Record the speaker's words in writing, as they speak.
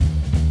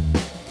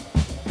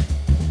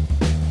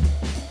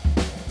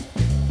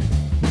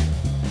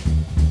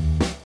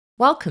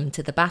Welcome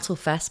to the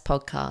Battlefest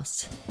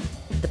podcast,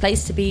 the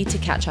place to be to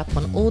catch up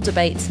on all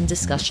debates and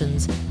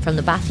discussions from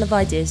the Battle of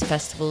Ideas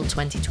Festival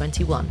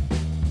 2021.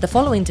 The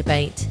following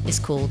debate is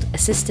called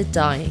Assisted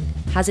Dying,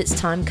 Has Its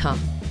Time Come?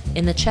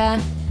 In the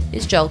chair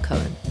is Joel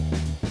Cohen.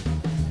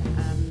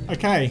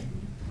 Okay,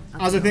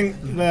 as I think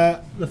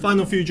the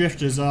final few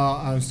drifters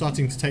are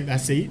starting to take their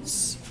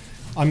seats,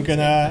 I'm going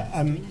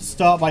to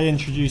start by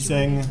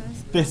introducing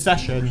this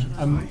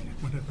session.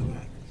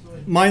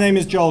 My name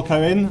is Joel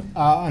Cohen,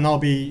 and I'll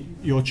be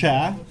your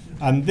chair.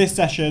 This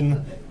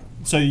session,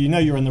 so you know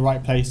you're in the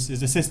right place,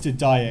 is Assisted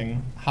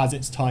Dying, Has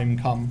Its Time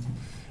Come?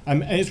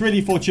 And it's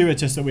really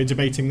fortuitous that we're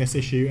debating this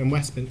issue in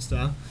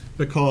Westminster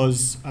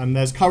because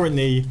there's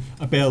currently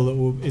a bill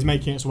that is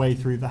making its way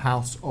through the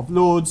House of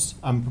Lords,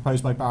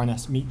 proposed by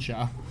Baroness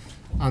Meacher.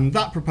 And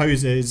that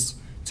proposes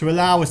to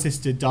allow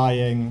assisted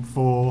dying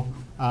for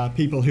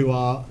people who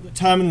are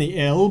terminally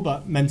ill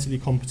but mentally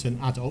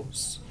competent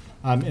adults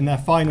in their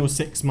final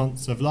 6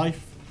 months of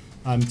life,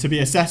 to be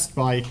assessed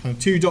by kind of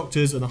 2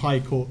 doctors and a High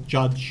Court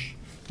judge,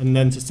 and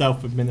then to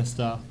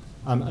self-administer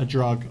a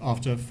drug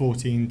after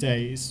 14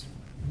 days.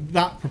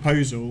 That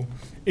proposal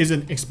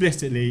isn't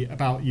explicitly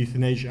about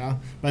euthanasia,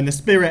 but in the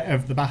spirit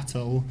of the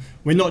battle,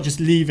 we're not just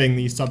leaving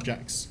these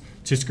subjects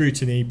to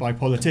scrutiny by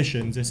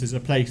politicians. This is a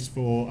place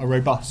for a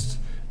robust,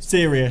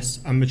 serious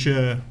and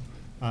mature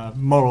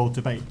moral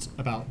debate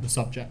about the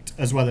subject,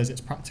 as well as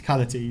its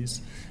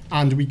practicalities.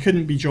 And we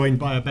couldn't be joined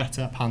by a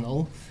better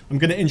panel. I'm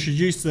going to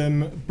introduce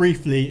them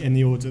briefly in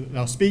the order that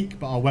they'll speak,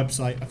 but our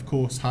website, of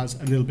course, has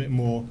a little bit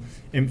more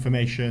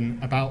information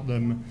about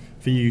them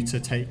for you to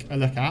take a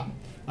look at.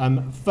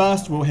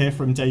 First, we'll hear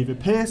from David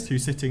Pearce,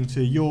 who's sitting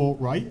to your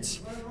right.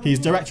 He's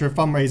Director of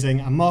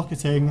Fundraising and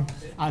Marketing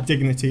at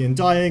Dignity in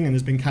Dying and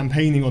has been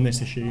campaigning on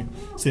this issue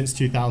since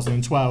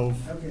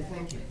 2012. Okay,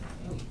 thank you.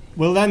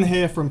 We'll then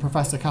hear from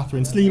Professor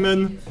Catherine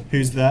Sleeman,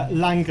 who's the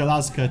Langer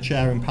Lasca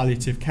Chair in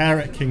Palliative Care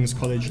at King's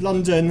College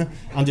London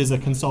and is a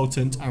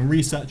consultant and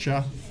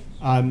researcher.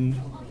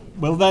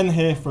 We'll then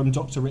hear from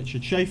Dr.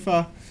 Richard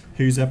Schaefer,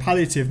 who's a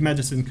palliative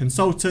medicine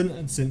consultant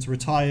and since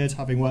retired,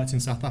 having worked in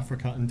South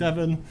Africa and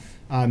Devon.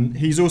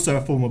 He's also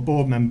a former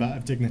board member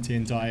of Dignity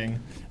in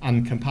Dying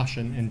and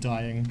Compassion in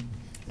Dying.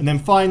 And then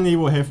finally,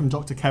 we'll hear from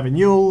Dr. Kevin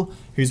Yule,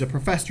 who's a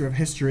professor of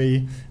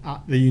history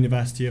at the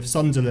University of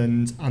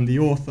Sunderland and the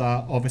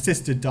author of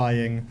Assisted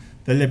Dying,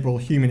 the Liberal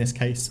Humanist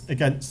Case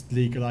Against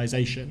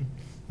Legalisation.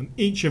 And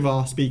each of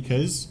our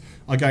speakers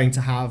are going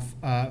to have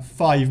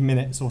 5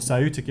 minutes or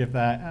so to give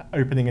their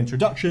opening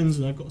introductions,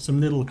 and I've got some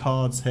little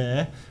cards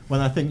here. When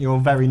I think you're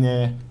very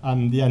near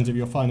the end of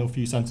your final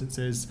few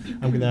sentences,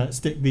 I'm going to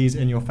stick these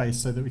in your face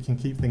so that we can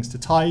keep things to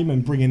time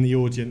and bring in the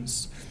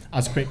audience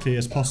as quickly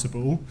as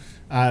possible.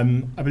 I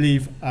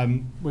believe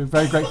we're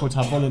very grateful to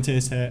have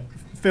volunteers here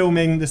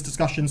filming this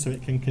discussion so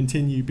it can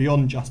continue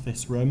beyond just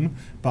this room,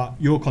 but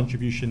your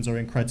contributions are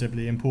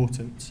incredibly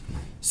important.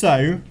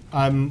 So,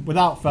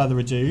 without further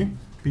ado,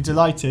 be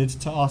delighted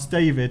to ask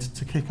David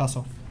to kick us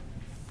off.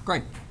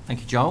 Great,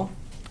 thank you, Joel.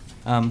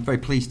 Very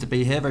pleased to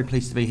be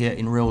here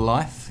in real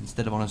life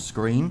instead of on a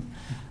screen.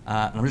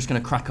 And I'm just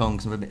going to crack on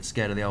because I'm a bit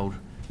scared of the old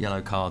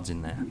yellow cards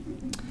in there.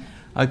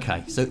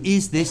 Okay, so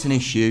is this an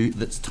issue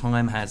that's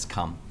time has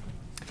come?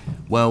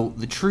 Well,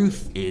 the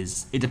truth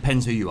is, it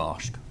depends who you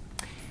ask.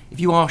 If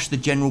you ask the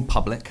general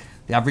public,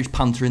 the average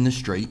punter in the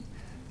street,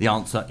 the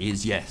answer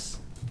is yes.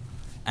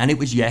 And it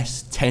was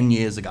yes 10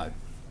 years ago.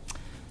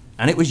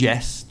 And it was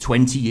yes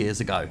 20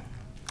 years ago.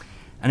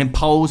 And in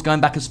polls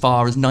going back as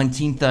far as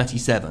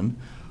 1937,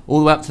 all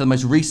the way up to the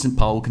most recent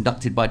poll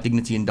conducted by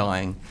Dignity in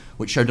Dying,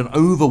 which showed an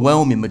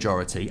overwhelming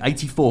majority,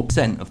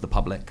 84% of the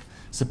public,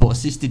 support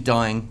assisted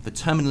dying for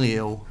terminally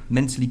ill,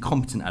 mentally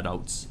competent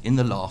adults in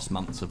the last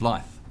months of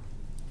life.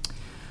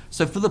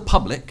 So for the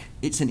public,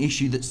 it's an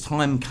issue that's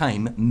time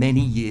came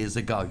many years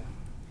ago.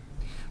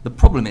 The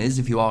problem is,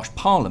 if you ask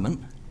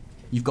Parliament,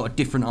 you've got a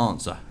different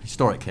answer,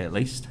 historically at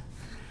least.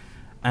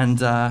 And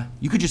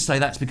you could just say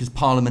that's because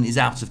Parliament is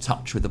out of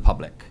touch with the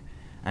public.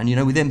 And you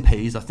know, with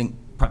MPs, I think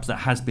perhaps that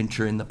has been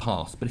true in the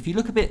past. But if you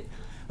look a bit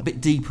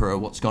deeper at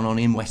what's gone on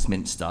in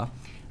Westminster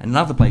and in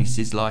other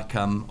places like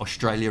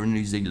Australia and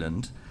New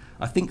Zealand,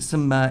 I think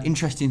some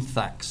interesting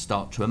facts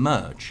start to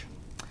emerge.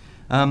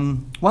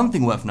 One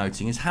thing worth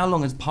noting is how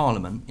long has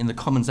Parliament, in the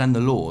Commons and the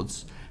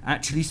Lords,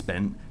 actually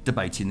spent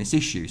debating this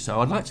issue.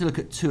 So I'd like to look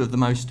at 2 of the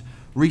most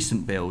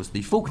recent bills,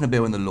 the Faulkner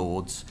Bill in the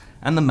Lords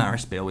and the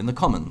Maris Bill in the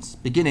Commons,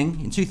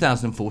 beginning in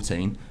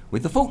 2014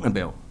 with the Faulkner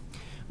Bill.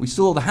 We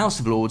saw the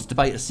House of Lords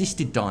debate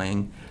assisted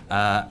dying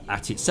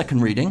at its second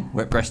reading,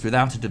 where it progressed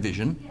without a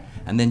division,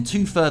 and then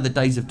 2 further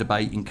days of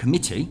debate in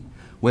committee,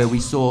 where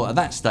we saw at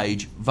that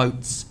stage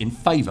votes in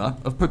favour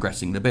of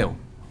progressing the bill.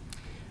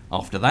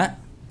 After that,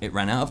 it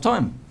ran out of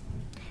time.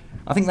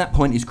 I think that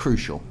point is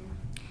crucial.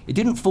 It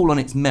didn't fall on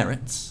its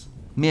merits,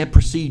 mere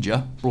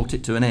procedure brought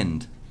it to an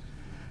end.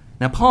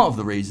 Now, part of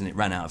the reason it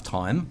ran out of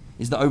time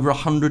is that over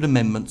 100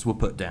 amendments were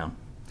put down.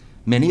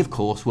 Many, of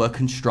course, were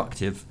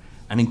constructive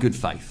and in good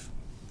faith.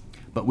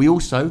 But we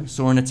also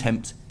saw an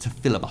attempt to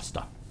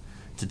filibuster,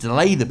 to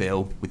delay the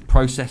bill with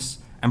process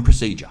and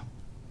procedure.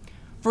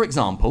 For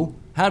example,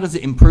 how does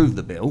it improve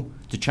the bill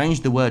to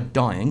change the word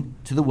dying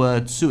to the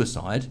word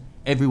suicide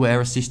everywhere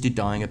assisted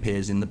dying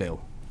appears in the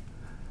bill?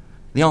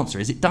 The answer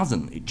is it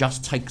doesn't. It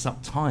just takes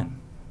up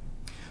time.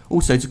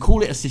 Also, to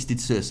call it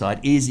assisted suicide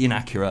is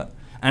inaccurate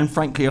and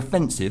frankly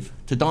offensive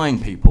to dying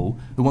people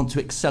who want to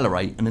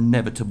accelerate an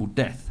inevitable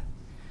death.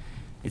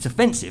 It's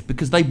offensive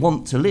because they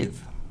want to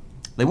live.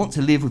 They want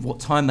to live with what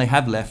time they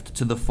have left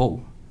to the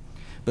full.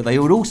 But they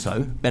would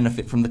also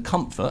benefit from the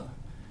comfort,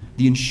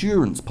 the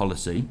insurance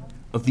policy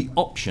of the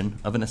option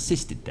of an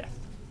assisted death.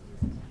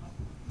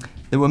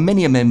 There were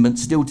many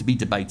amendments still to be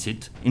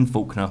debated in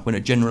Faulkner when a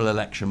general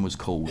election was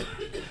called.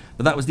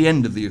 But that was the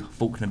end of the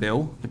Faulkner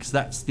bill, because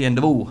that's the end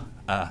of all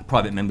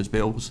private members'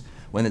 bills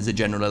when there's a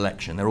general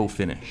election. They're all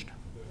finished.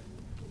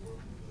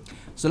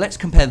 So let's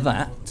compare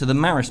that to the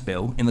Maris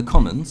bill in the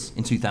Commons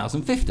in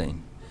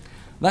 2015.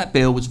 That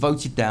bill was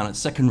voted down at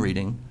second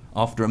reading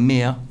after a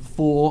mere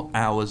 4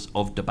 hours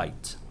of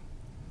debate.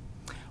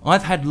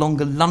 I've had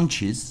longer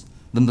lunches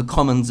than the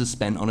Commons has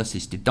spent on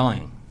assisted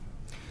dying.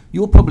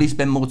 You'll probably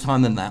spend more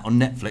time than that on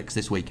Netflix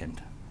this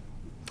weekend.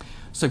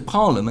 So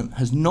Parliament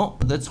has not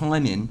put the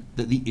time in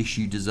that the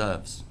issue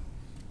deserves.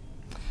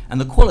 And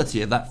the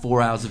quality of that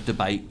 4 hours of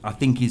debate, I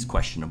think, is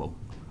questionable.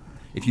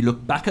 If you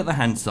look back at the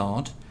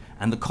Hansard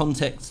and the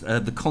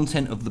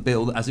content of the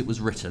bill as it was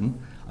written,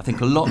 I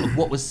think a lot of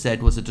what was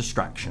said was a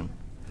distraction.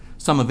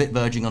 Some of it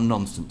verging on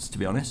nonsense, to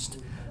be honest.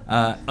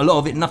 A lot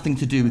of it nothing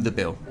to do with the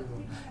bill.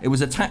 It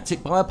was a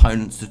tactic by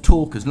opponents to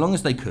talk as long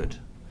as they could.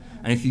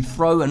 And if you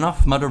throw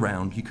enough mud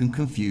around, you can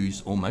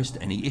confuse almost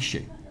any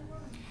issue.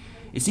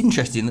 It's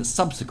interesting that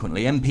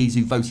subsequently MPs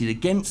who voted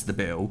against the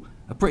bill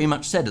have pretty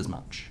much said as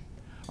much.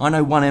 I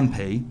know one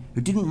MP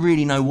who didn't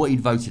really know what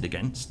he'd voted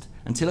against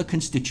until a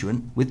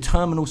constituent with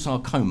terminal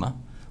sarcoma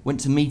went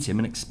to meet him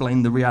and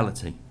explained the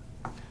reality.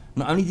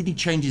 Not only did he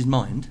change his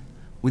mind,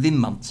 within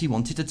months he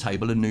wanted to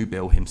table a new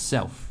bill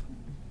himself.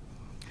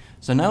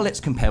 So now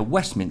let's compare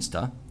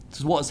Westminster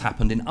to what has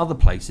happened in other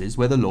places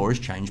where the law has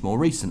changed more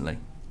recently.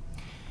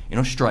 In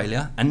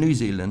Australia and New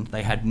Zealand,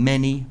 they had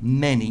many,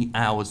 many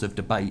hours of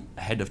debate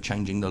ahead of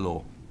changing the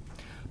law.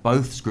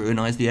 Both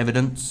scrutinised the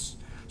evidence,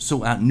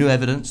 sought out new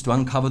evidence to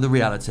uncover the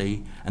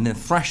reality, and then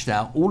thrashed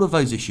out all of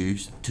those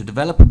issues to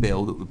develop a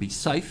bill that would be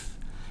safe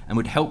and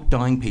would help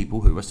dying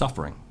people who were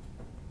suffering.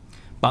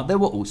 But there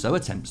were also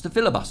attempts to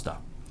filibuster.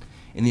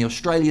 In the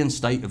Australian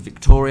state of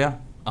Victoria,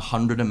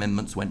 100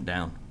 amendments went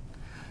down.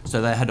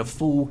 So they had a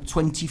full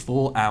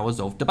 24 hours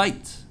of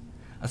debate.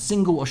 A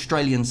single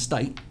Australian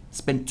state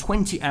spent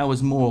 20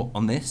 hours more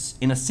on this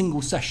in a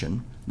single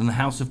session than the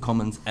House of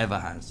Commons ever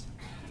has.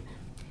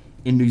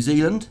 In New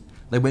Zealand,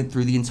 they went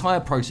through the entire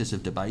process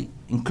of debate,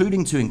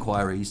 including 2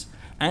 inquiries,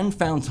 and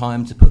found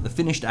time to put the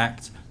finished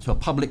act to a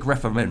public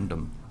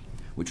referendum,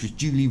 which was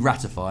duly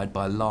ratified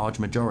by a large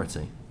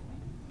majority.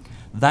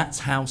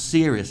 That's how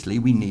seriously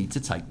we need to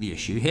take the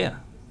issue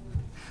here.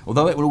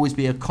 Although it will always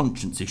be a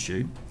conscience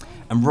issue,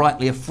 and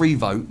rightly a free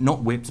vote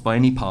not whipped by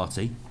any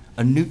party,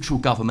 a neutral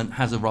government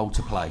has a role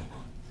to play.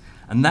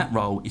 And that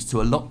role is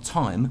to allot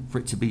time for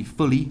it to be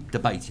fully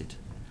debated.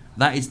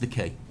 That is the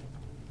key.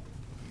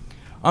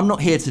 I'm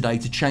not here today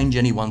to change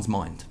anyone's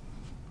mind,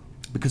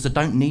 because I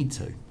don't need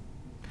to.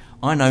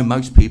 I know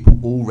most people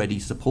already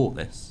support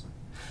this.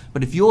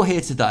 But if you're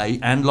here today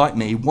and, like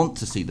me, want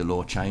to see the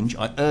law change,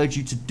 I urge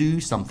you to do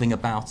something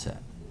about it.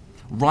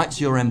 Write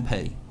to your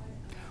MP.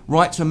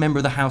 Write to a member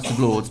of the House of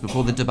Lords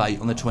before the debate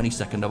on the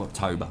 22nd of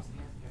October.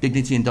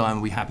 Dignity and Dying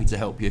will be happy to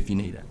help you if you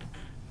need it.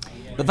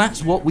 But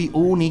that's what we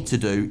all need to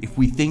do if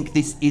we think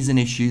this is an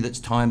issue that's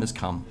time has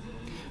come.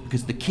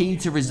 Because the key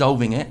to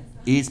resolving it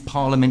is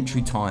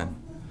parliamentary time.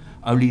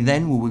 Only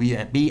then will we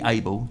be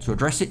able to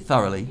address it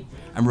thoroughly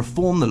and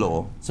reform the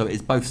law so it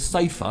is both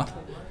safer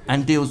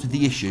and deals with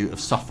the issue of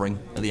suffering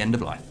at the end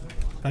of life.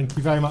 Thank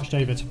you very much,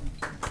 David.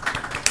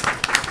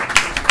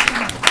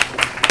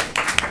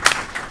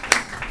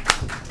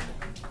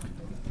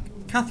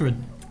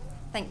 Catherine.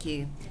 Thank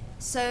you.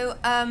 So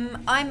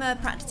I'm a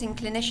practicing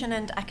clinician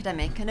and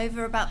academic, and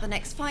over about the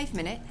next 5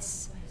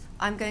 minutes,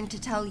 I'm going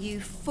to tell you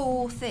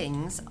 4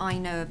 things I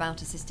know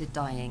about assisted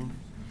dying.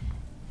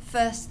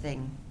 First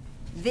thing,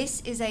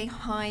 this is a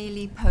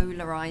highly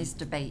polarised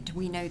debate.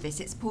 We know this.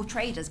 It's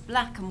portrayed as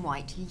black and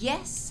white,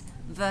 yes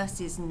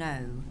versus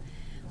no.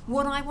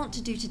 What I want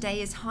to do today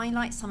is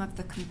highlight some of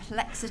the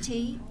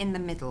complexity in the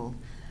middle.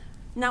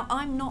 Now,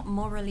 I'm not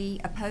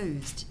morally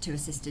opposed to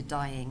assisted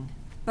dying,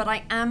 but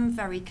I am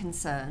very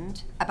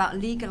concerned about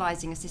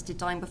legalising assisted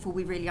dying before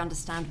we really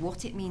understand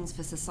what it means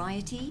for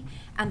society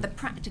and the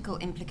practical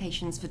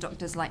implications for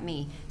doctors like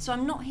me. So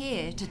I'm not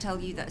here to tell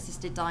you that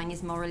assisted dying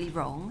is morally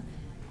wrong,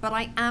 but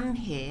I am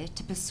here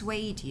to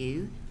persuade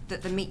you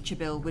that the Meacher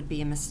Bill would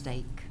be a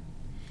mistake.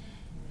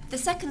 The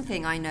second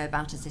thing I know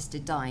about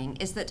assisted dying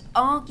is that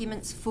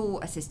arguments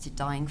for assisted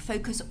dying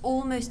focus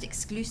almost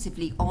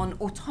exclusively on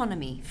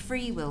autonomy,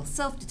 free will,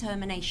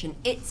 self-determination,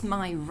 it's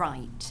my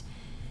right.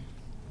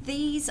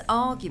 These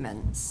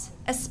arguments,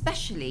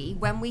 especially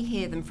when we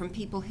hear them from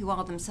people who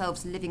are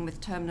themselves living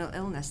with terminal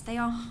illness, they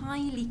are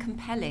highly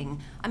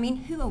compelling. I mean,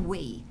 who are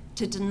we?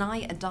 to deny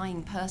a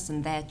dying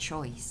person their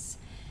choice.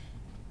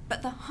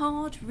 But the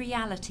hard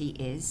reality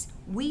is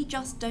we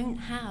just don't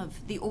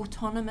have the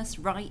autonomous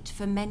right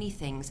for many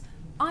things.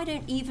 I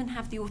don't even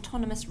have the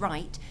autonomous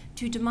right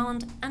to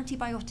demand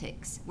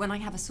antibiotics when I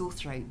have a sore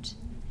throat.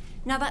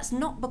 Now, that's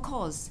not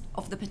because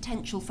of the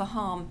potential for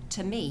harm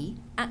to me.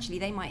 Actually,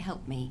 they might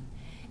help me.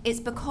 It's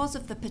because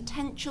of the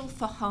potential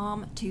for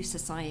harm to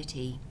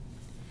society.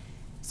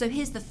 So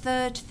here's the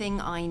third thing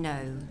I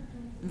know.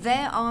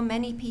 There are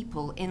many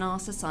people in our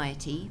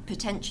society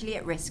potentially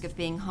at risk of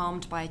being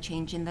harmed by a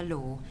change in the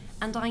law,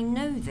 and I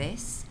know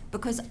this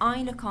because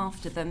I look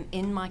after them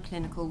in my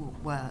clinical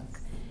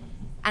work.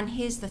 And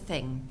here's the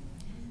thing.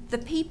 The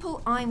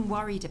people I'm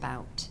worried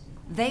about,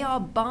 they are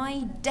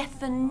by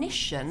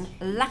definition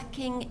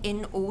lacking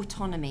in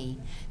autonomy.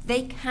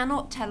 They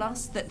cannot tell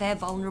us that they're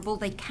vulnerable.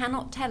 They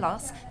cannot tell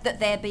us that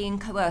they're being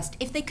coerced.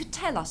 If they could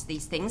tell us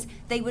these things,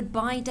 they would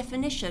by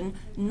definition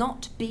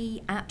not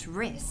be at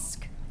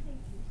risk.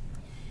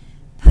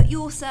 Put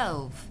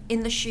yourself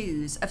in the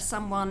shoes of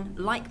someone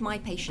like my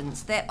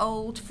patients. They're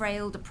old,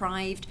 frail,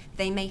 deprived.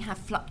 They may have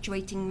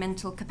fluctuating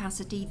mental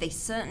capacity. They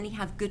certainly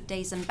have good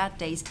days and bad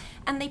days.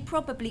 And they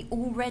probably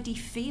already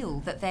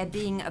feel that they're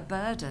being a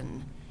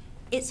burden.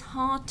 It's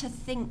hard to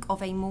think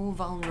of a more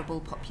vulnerable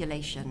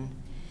population.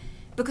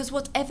 Because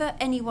whatever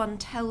anyone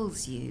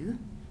tells you,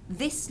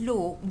 this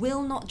law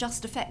will not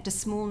just affect a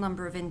small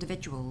number of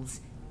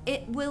individuals.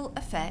 It will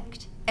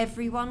affect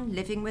everyone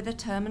living with a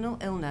terminal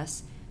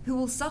illness who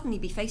will suddenly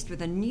be faced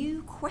with a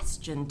new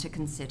question to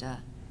consider.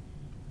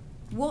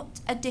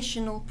 What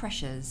additional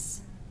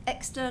pressures,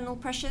 external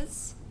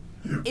pressures,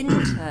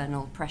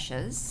 internal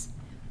pressures,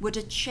 would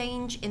a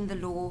change in the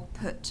law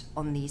put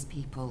on these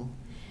people?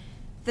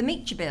 The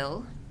Meacher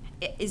Bill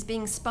is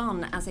being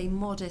spun as a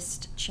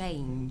modest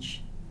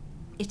change.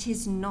 It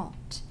is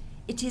not.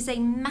 It is a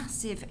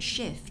massive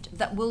shift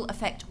that will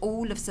affect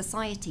all of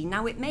society.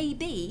 Now, it may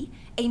be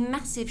a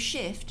massive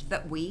shift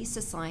that we,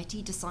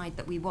 society, decide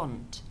that we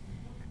want.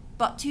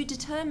 But to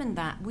determine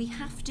that, we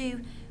have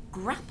to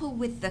grapple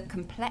with the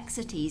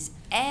complexities,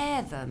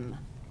 air them,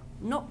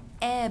 not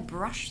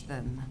airbrush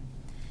them.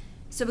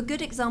 So a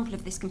good example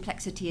of this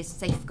complexity is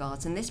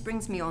safeguards, and this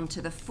brings me on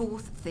to the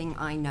fourth thing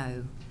I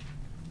know.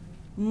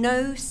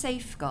 No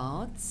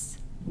safeguards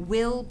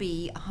will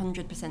be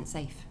 100%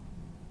 safe.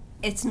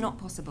 It's not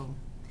possible.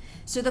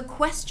 So the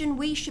question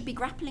we should be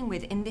grappling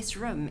with in this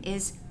room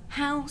is,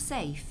 how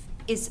safe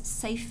is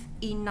safe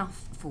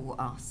enough for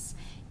us?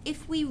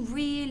 If we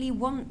really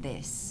want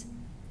this,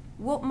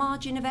 what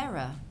margin of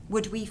error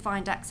would we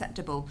find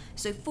acceptable?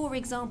 So, for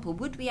example,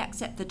 would we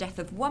accept the death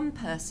of one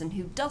person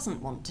who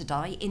doesn't want to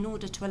die in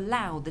order to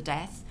allow the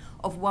death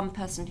of one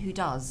person who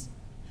does?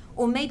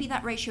 Or maybe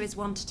that ratio is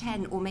 1 to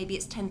 10, or maybe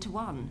it's 10 to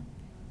 1.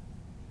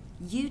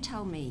 You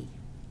tell me.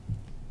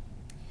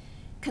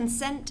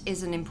 Consent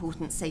is an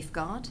important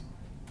safeguard,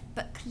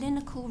 but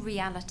clinical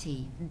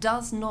reality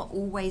does not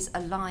always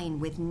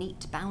align with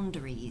neat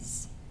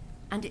boundaries.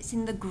 And it's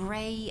in the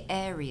grey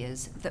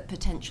areas that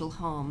potential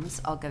harms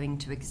are going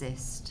to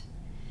exist.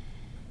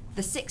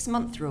 The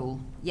 6-month rule,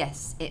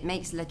 yes, it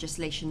makes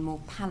legislation more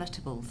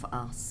palatable for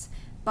us,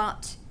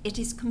 but it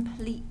is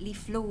completely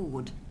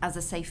flawed as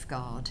a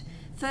safeguard.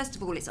 First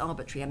of all, it's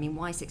arbitrary. I mean,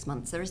 why 6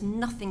 months? There is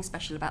nothing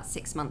special about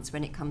 6 months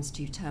when it comes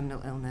to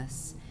terminal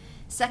illness.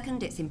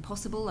 Second, it's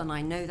impossible, and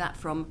I know that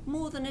from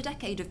more than a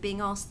decade of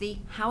being asked the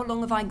 "how long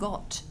have I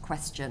got?"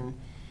 question.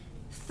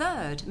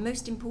 Third,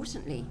 most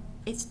importantly,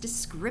 it's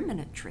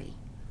discriminatory.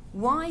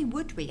 Why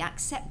would we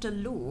accept a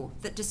law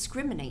that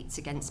discriminates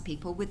against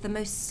people with the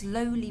most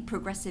slowly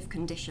progressive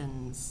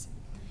conditions?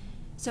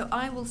 So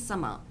I will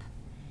sum up.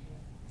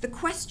 The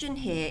question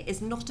here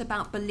is not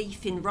about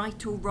belief in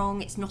right or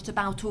wrong. It's not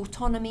about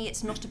autonomy.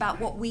 It's not about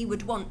what we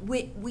would want.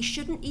 We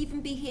shouldn't even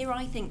be here,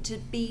 I think, to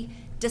be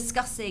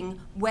discussing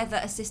whether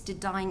assisted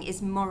dying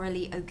is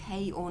morally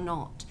okay or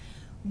not.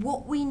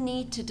 What we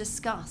need to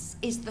discuss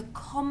is the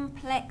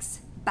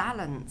complex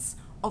balance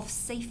of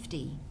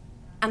safety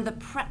and the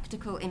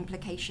practical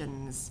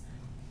implications.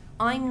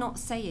 I'm not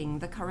saying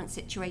the current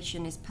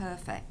situation is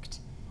perfect,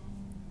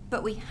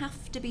 but we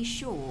have to be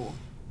sure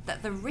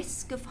that the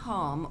risk of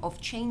harm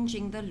of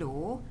changing the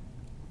law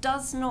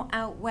does not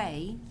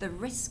outweigh the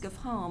risk of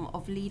harm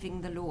of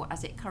leaving the law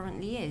as it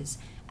currently is.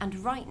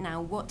 And right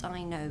now, what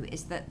I know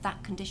is that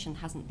that condition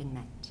hasn't been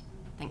met.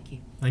 Thank you.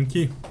 Thank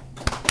you.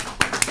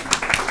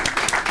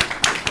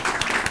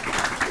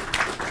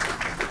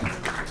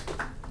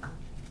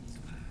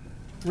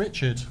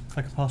 Richard, if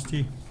I could pass to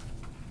you.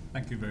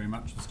 Thank you very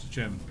much, Mr.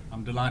 Chairman.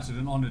 I'm delighted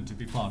and honoured to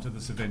be part of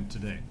this event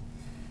today.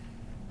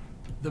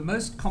 The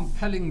most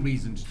compelling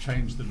reason to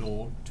change the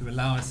law to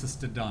allow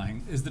assisted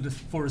dying is that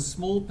for a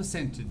small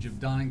percentage of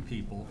dying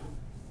people,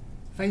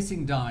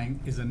 facing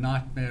dying is a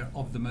nightmare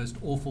of the most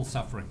awful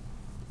suffering.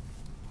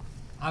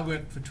 I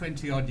worked for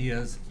 20 odd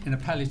years in a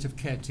palliative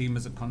care team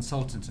as a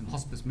consultant and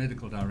hospice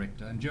medical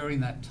director, and during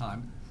that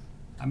time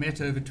I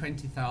met over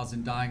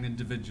 20,000 dying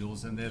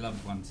individuals and their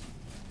loved ones,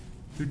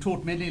 who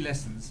taught many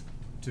lessons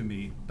to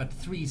me, but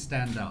 3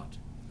 stand out.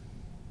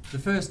 The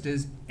first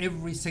is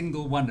every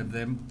single one of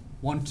them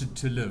wanted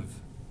to live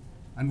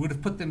and would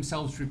have put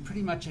themselves through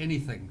pretty much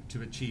anything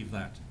to achieve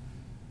that.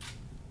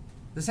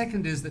 The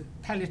second is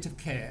that palliative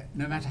care,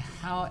 no matter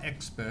how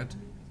expert,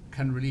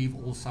 can relieve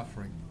all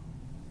suffering.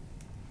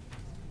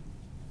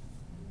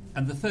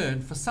 And the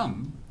third, for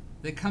some,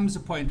 there comes a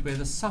point where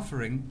the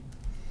suffering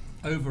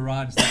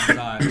overrides the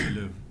desire to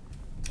live.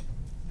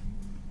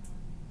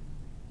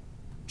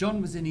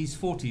 John was in his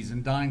 40s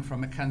and dying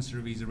from a cancer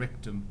of his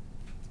rectum.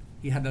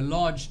 He had a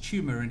large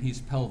tumour in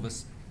his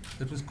pelvis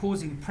that was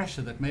causing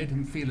pressure that made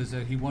him feel as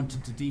though he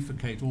wanted to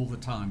defecate all the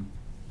time.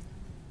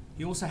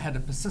 He also had a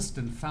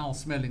persistent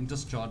foul-smelling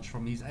discharge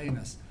from his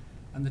anus,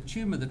 and the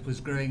tumour that was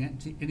growing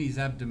in his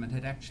abdomen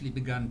had actually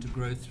begun to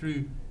grow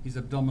through his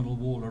abdominal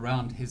wall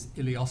around his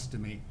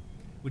ileostomy,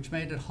 which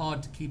made it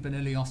hard to keep an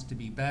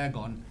ileostomy bag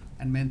on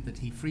and meant that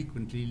he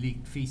frequently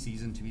leaked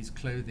feces into his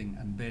clothing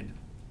and bed.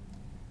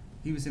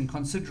 He was in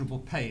considerable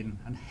pain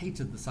and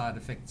hated the side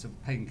effects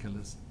of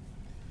painkillers.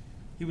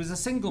 He was a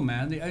single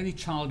man, the only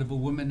child of a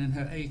woman in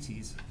her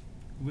 80s,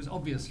 who was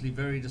obviously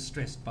very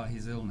distressed by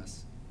his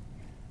illness.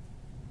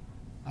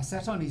 I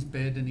sat on his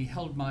bed and he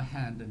held my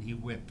hand and he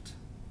wept.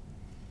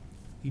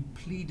 He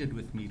pleaded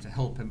with me to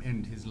help him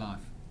end his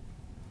life.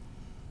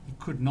 He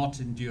could not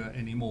endure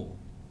any more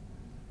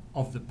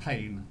of the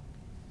pain,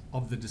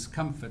 of the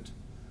discomfort,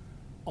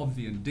 of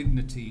the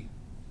indignity,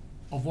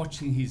 of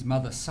watching his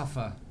mother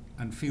suffer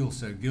and feel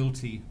so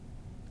guilty,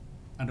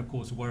 and of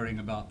course worrying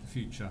about the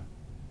future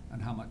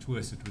and how much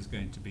worse it was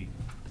going to be.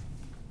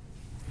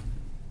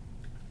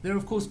 There are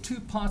of course two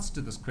parts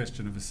to this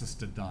question of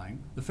assisted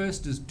dying. The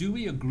first is, do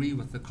we agree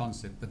with the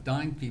concept that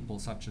dying people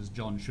such as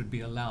John should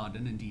be allowed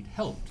and indeed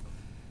helped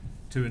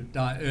to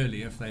die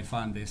early if they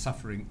find their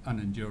suffering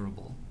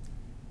unendurable?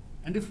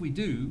 And if we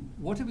do,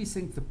 what do we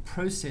think the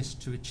process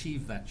to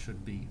achieve that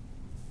should be?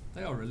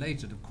 They are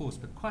related, of course,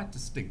 but quite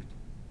distinct.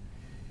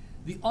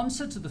 The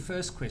answer to the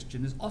first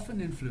question is often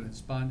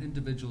influenced by an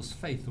individual's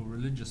faith or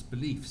religious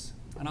beliefs.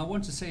 And I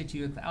want to say to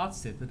you at the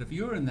outset that if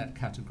you're in that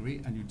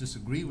category and you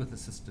disagree with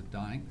assisted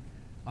dying,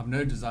 I've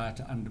no desire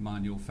to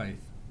undermine your faith.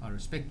 I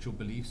respect your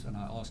beliefs and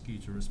I ask you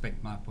to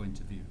respect my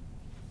point of view.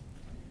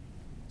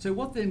 So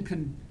what then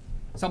can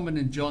someone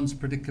in John's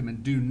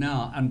predicament do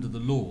now under the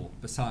law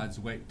besides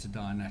wait to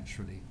die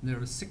naturally? There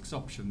are 6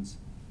 options,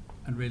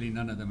 and really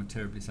none of them are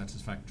terribly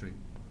satisfactory.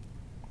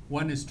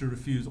 One is to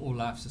refuse all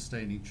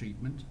life-sustaining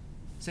treatment.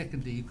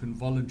 Secondly, you can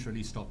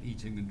voluntarily stop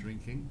eating and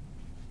drinking.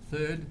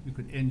 Third, you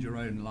could end your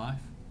own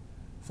life.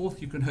 Fourth,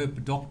 you can hope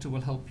a doctor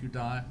will help you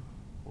die.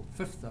 Or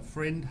fifth,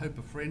 hope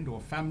a friend or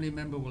a family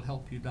member will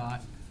help you die.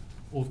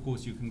 Or of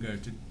course you can go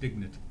to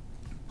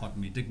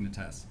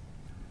Dignitas.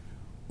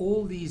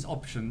 All these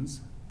options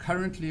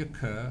currently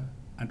occur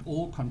and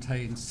all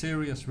contain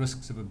serious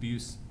risks of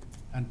abuse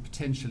and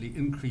potentially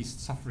increased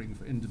suffering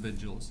for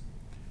individuals,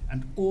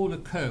 and all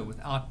occur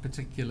without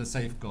particular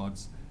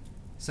safeguards,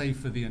 save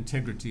for the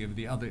integrity of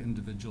the other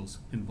individuals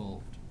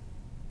involved.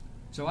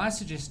 So I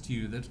suggest to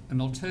you that an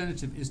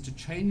alternative is to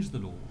change the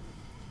law,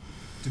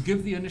 to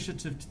give the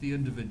initiative to the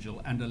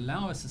individual and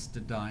allow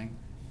assisted dying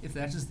if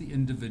that is the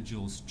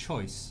individual's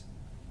choice,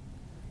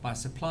 by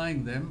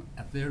supplying them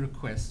at their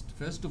request,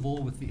 first of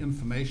all with the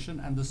information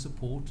and the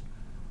support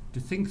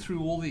to think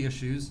through all the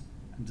issues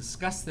and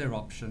discuss their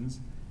options,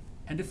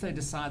 and if they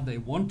decide they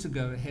want to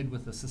go ahead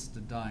with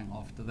assisted dying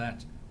after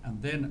that,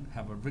 and then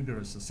have a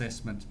rigorous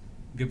assessment,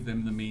 give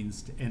them the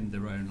means to end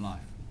their own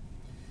life.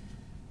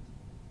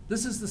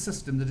 This is the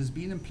system that has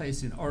been in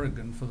place in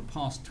Oregon for the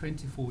past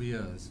 24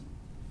 years.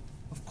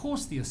 Of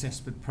course, the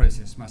assessment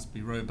process must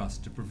be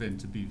robust to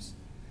prevent abuse,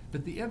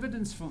 but the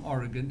evidence from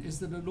Oregon is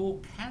that a law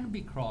can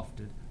be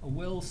crafted, a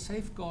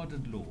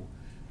well-safeguarded law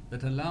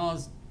that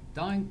allows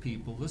dying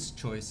people this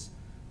choice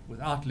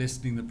without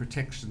lessening the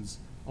protections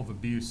of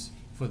abuse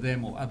for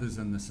them or others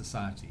in the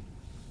society.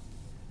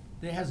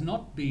 There has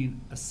not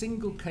been a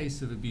single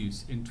case of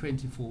abuse in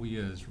 24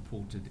 years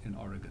reported in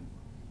Oregon.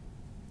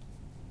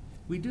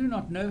 We do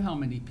not know how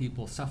many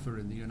people suffer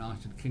in the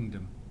United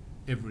Kingdom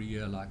every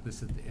year like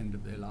this at the end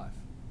of their life.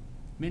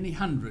 Many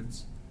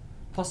hundreds,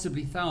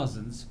 possibly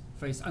thousands,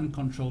 face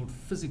uncontrolled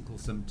physical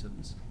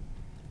symptoms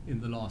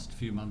in the last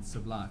few months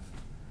of life.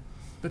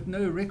 But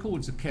no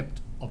records are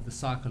kept of the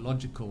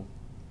psychological,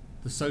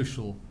 the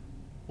social,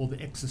 or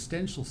the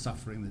existential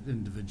suffering that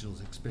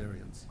individuals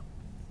experience.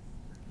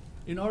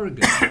 In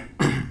Oregon,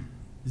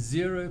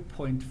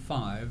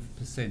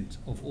 0.5%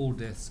 of all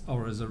deaths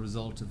are as a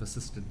result of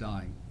assisted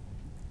dying.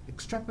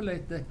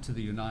 Extrapolate that to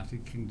the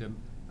United Kingdom,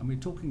 and we're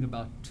talking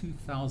about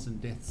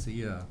 2,000 deaths a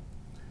year.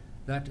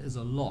 That is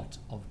a lot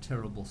of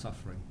terrible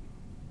suffering.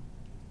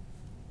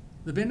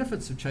 The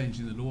benefits of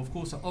changing the law, of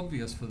course, are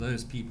obvious for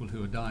those people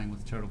who are dying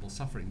with terrible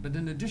suffering. But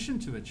in addition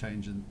to a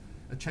change in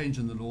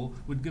the law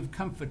would give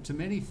comfort to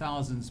many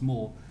thousands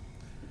more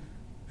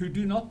who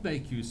do not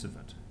make use of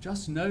it.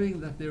 Just knowing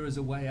that there is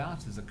a way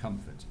out is a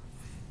comfort.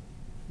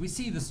 We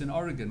see this in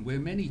Oregon, where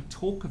many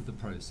talk of the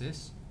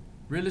process,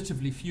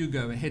 relatively few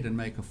go ahead and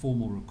make a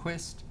formal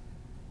request,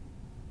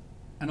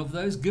 and of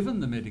those given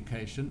the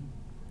medication,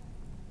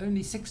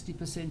 only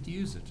 60%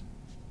 use it.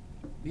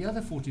 The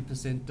other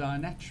 40% die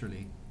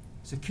naturally,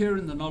 secure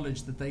in the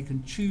knowledge that they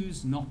can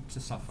choose not to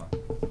suffer.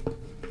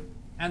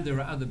 And there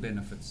are other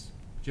benefits.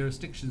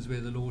 Jurisdictions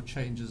where the law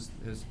changes,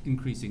 there's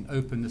increasing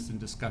openness and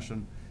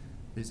discussion,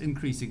 there's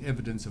increasing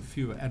evidence of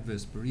fewer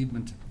adverse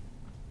bereavement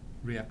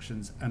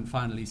reactions, and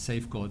finally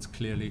safeguards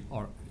clearly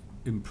are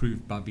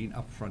improved by being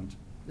upfront.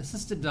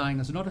 Assisted dying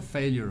is not a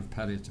failure of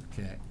palliative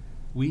care.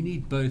 We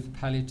need both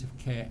palliative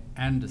care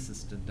and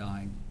assisted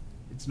dying.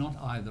 It's not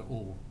either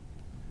or.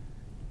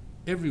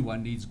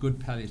 Everyone needs good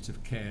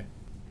palliative care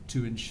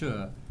to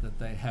ensure that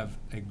they have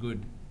a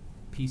good,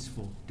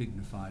 peaceful,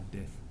 dignified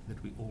death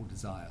that we all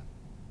desire.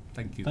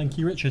 Thank you. Thank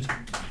you, Richard.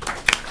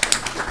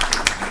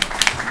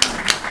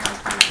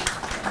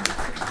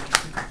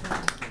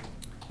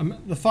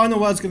 The final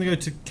word's going to go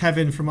to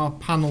Kevin from our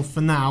panel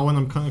for now, and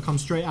I'm going to come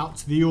straight out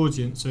to the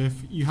audience. So if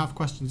you have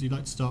questions you'd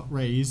like to start,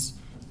 raise,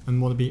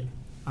 and want to be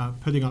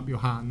putting up your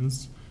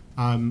hands,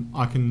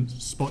 I can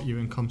spot you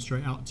and come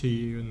straight out to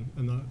you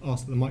and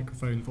ask that the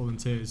microphone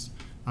volunteers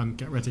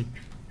get ready.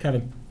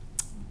 Kevin.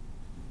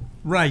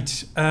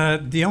 Right.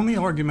 The only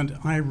argument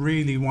I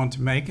really want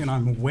to make, and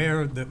I'm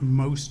aware that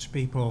most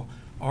people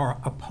are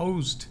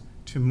opposed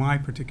to my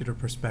particular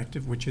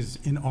perspective, which is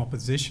in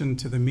opposition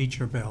to the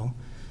Meacher Bill,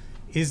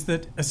 is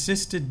that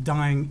assisted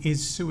dying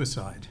is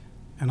suicide.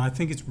 And I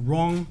think it's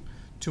wrong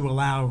to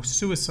allow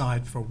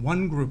suicide for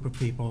one group of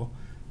people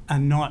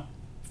and not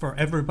for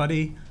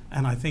everybody.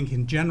 And I think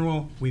in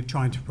general, we're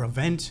trying to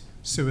prevent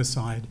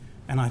suicide,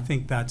 and I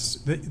think that's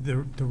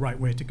the right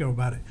way to go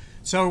about it.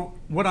 So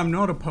what I'm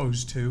not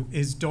opposed to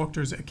is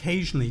doctors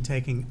occasionally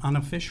taking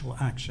unofficial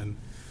action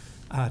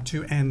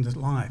to end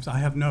lives. I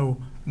have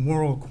no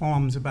moral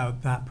qualms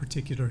about that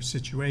particular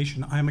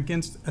situation. I'm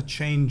against a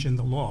change in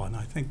the law, and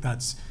I think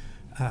that's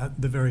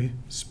the very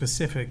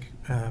specific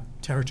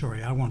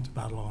territory I want to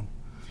battle on.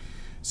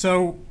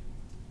 So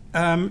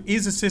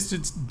is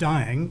assisted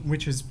dying,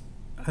 which is,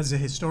 as a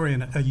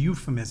historian, a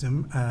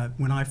euphemism.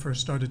 When I first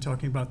started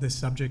talking about this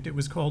subject, it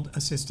was called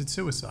assisted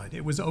suicide.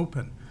 It was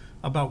open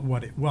about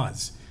what it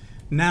was.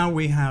 Now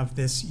we have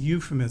this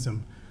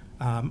euphemism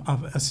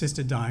of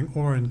assisted dying,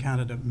 or in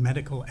Canada,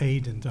 medical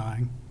aid in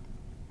dying.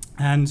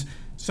 And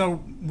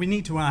so we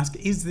need to ask,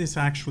 is this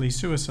actually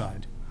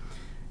suicide?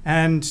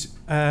 And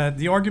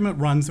the argument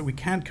runs that we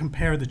can't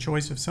compare the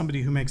choice of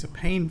somebody who makes a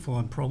painful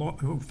and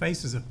who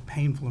faces a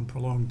painful and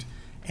prolonged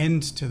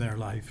end to their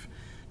life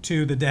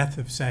to the death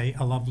of, say,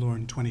 a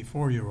lovelorn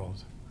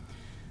 24-year-old.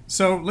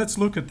 So let's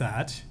look at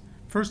that.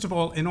 First of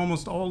all, in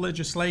almost all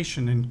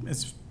legislation,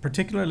 and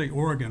particularly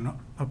Oregon,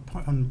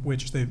 upon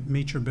which the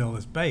Meacher Bill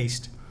is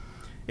based,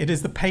 it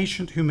is the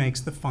patient who makes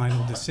the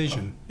final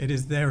decision. It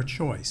is their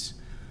choice.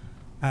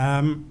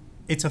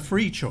 It's a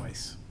free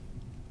choice.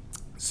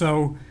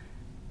 So,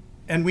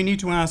 and we need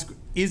to ask,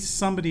 is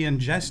somebody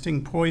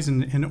ingesting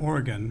poison in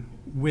Oregon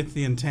with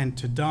the intent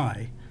to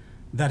die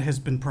that has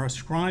been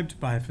prescribed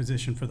by a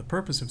physician for the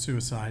purpose of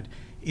suicide,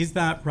 is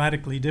that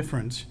radically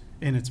different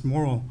in its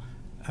moral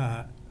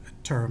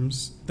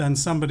terms than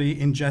somebody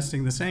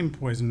ingesting the same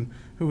poison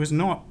who has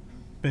not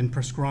been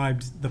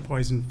prescribed the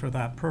poison for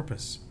that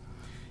purpose?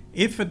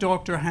 If a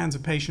doctor hands a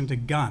patient a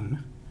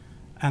gun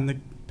and the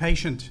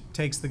patient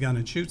takes the gun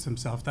and shoots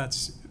himself,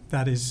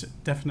 that is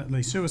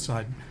definitely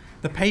suicide.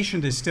 The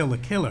patient is still the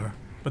killer,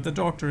 but the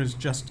doctor is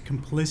just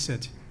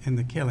complicit in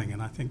the killing, and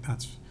I think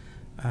that's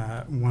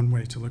one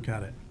way to look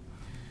at it.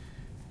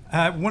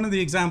 One of the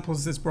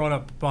examples that's brought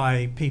up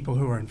by people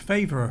who are in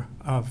favor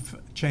of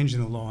changing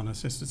the law on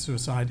assisted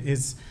suicide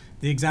is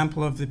the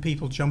example of the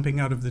people jumping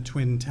out of the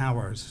Twin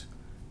Towers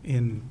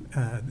in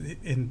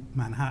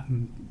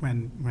Manhattan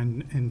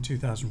when in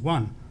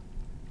 2001.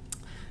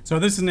 So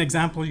this is an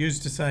example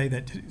used to say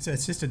that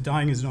assisted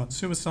dying is not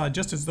suicide,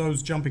 just as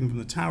those jumping from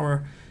the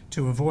tower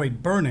to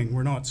avoid burning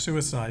were not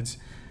suicides.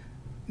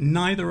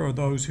 Neither are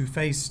those who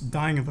face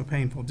dying of a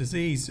painful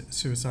disease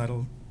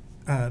suicidal.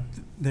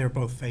 They're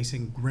both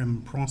facing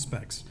grim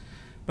prospects.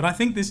 But I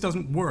think this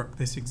doesn't work,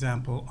 this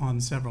example, on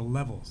several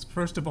levels.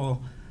 First of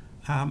all,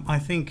 I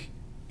think,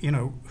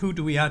 who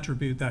do we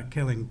attribute that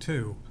killing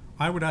to?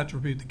 I would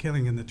attribute the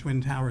killing in the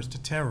Twin Towers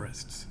to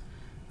terrorists.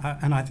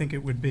 And I think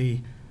it would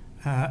be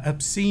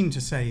obscene to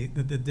say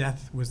that the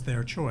death was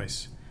their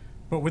choice.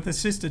 But with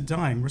assisted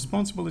dying,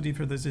 responsibility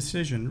for the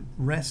decision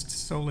rests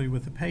solely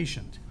with the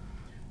patient.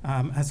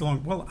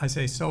 I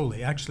say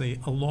solely. Actually,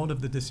 a lot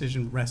of the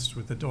decision rests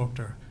with the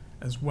doctor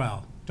as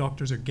well.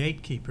 Doctors are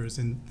gatekeepers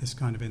in this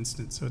kind of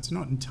instance, so it's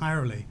not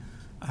entirely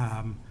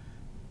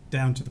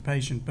down to the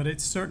patient, but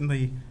it's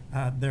certainly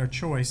their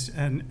choice,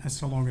 and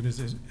so long as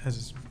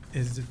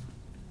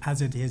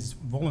it is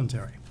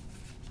voluntary.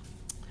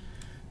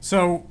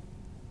 So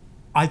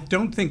I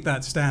don't think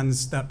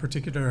that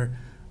particular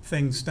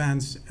thing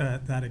stands,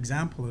 that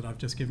example that I've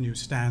just given you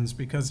stands,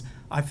 because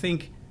I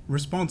think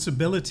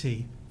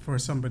responsibility for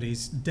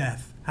somebody's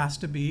death has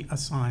to be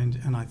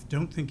assigned, and I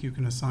don't think you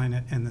can assign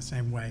it in the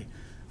same way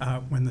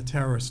when the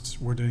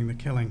terrorists were doing the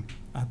killing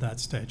at that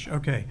stage.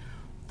 Okay,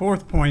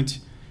 fourth point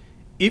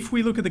if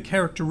we look at the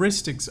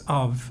characteristics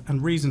of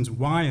and reasons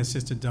why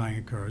assisted dying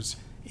occurs,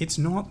 it's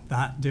not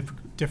that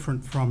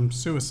different from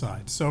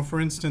suicide. So, for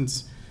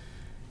instance,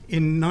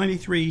 in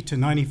 93 to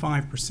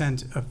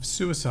 95% of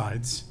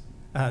suicides,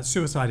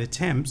 suicide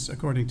attempts,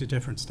 according to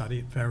different study,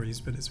 it varies,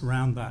 but it's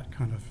around that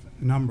kind of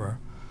number.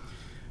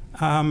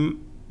 93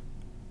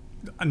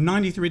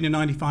 to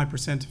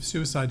 95% of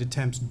suicide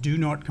attempts do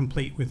not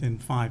complete within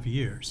 5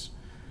 years.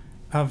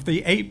 Of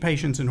the 8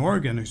 patients in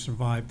Oregon who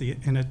survived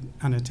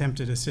an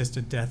attempted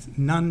assisted death,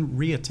 none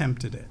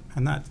reattempted it.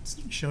 And that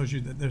shows you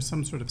that there's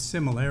some sort of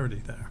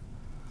similarity there.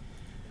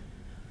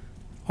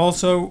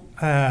 Also,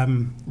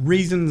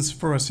 reasons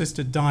for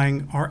assisted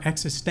dying are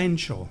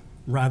existential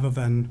rather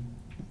than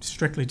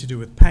strictly to do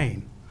with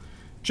pain.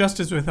 Just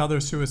as with other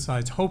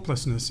suicides,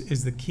 hopelessness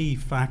is the key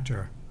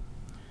factor.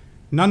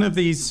 None of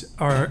these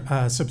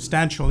are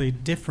substantially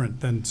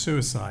different than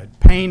suicide.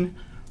 Pain,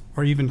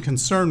 or even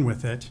concern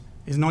with it,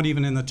 is not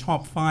even in the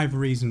top 5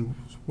 reasons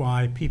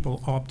why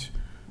people opt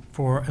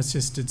for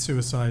assisted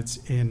suicides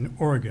in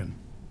Oregon.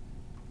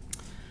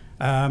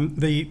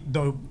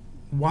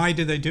 Why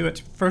do they do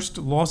it? First,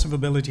 loss of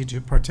ability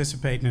to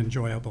participate in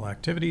enjoyable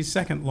activities.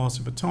 Second, loss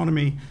of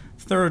autonomy.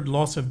 Third,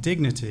 loss of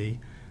dignity.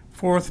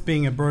 Fourth,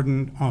 being a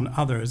burden on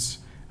others.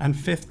 And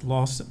fifth,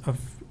 loss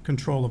of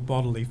control of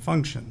bodily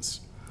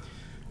functions.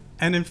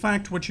 And in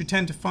fact, what you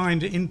tend to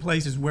find in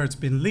places where it's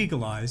been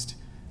legalized,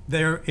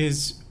 there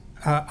is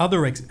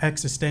other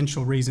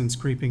existential reasons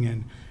creeping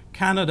in.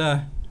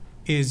 Canada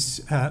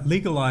is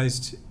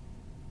legalized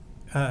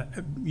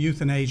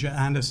euthanasia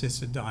and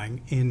assisted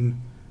dying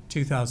in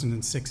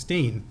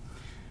 2016.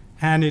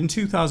 And in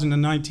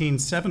 2019,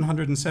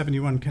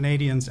 771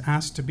 Canadians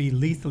asked to be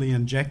lethally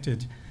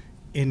injected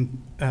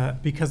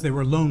because they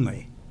were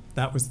lonely.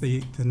 That was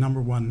the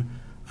number one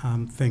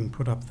thing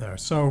put up there.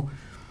 So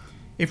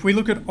if we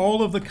look at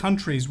all of the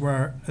countries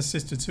where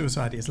assisted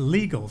suicide is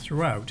legal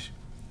throughout,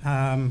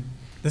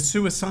 the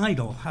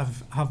suicidal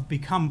have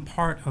become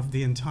part of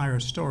the entire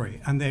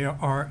story, and they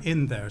are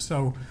in there.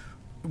 So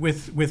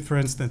with for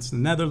instance, the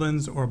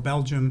Netherlands or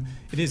Belgium,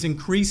 it is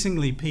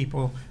increasingly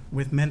people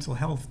with mental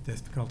health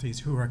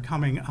difficulties who are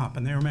coming up,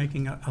 and they're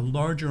making a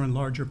larger and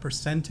larger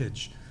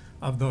percentage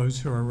of those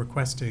who are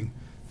requesting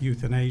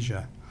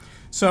euthanasia.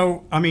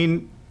 So, I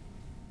mean,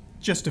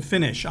 just to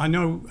finish, I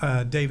know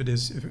David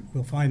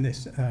will find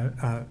this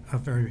a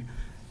very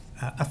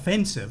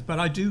offensive, but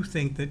I do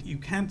think that you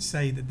can't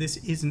say that this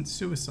isn't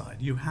suicide.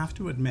 You have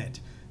to admit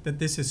that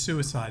this is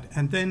suicide.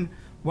 And then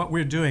what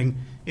we're doing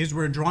is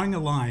we're drawing a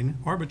line,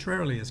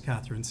 arbitrarily, as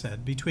Catherine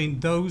said,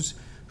 between those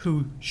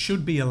who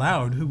should be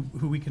allowed,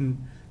 who we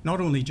can not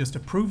only just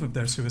approve of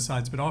their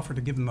suicides, but offer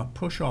to give them a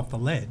push off the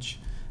ledge,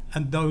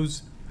 and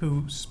those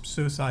whose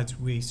suicides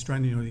we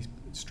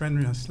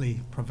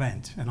strenuously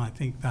prevent. And I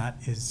think that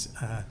is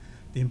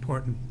the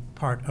important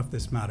part of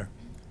this matter.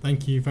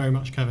 Thank you very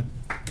much, Kevin.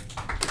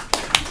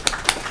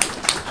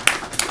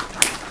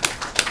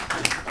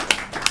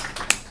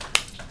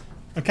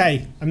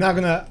 Okay, I'm now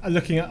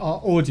looking at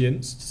our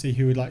audience to see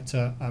who would like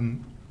to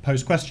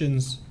pose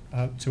questions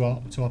to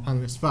our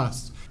panelists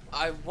first.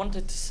 I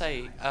wanted to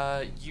say,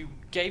 you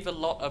gave a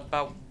lot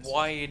about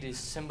why it is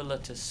similar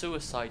to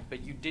suicide,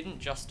 but you didn't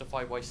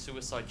justify why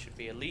suicide should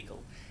be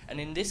illegal. And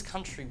in this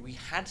country, we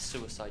had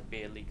suicide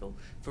be illegal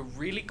for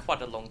really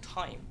quite a long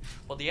time.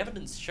 What the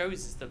evidence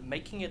shows is that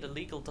making it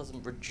illegal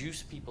doesn't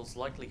reduce people's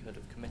likelihood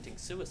of committing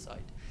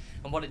suicide.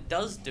 And what it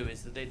does do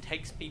is that it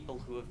takes people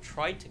who have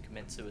tried to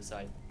commit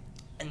suicide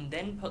and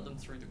then put them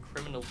through the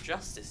criminal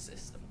justice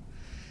system.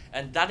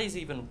 And that is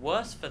even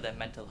worse for their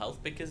mental health,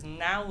 because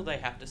now they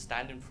have to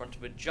stand in front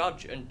of a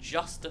judge and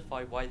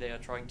justify why they are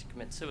trying to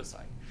commit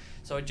suicide.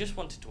 So I just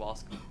wanted to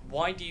ask,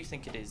 why do you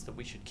think it is that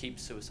we should keep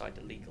suicide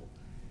illegal?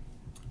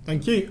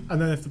 Thank you.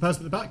 And then if the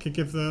person at the back could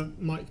give the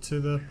mic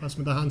to the person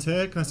with the hand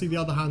here. Can I see the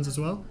other hands as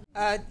well?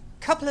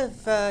 Couple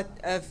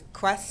of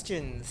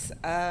questions.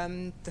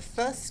 The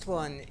first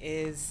one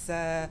is,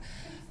 I'm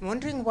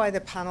wondering why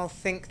the panel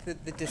think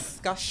that the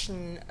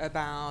discussion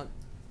about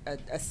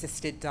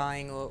assisted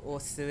dying or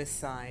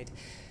suicide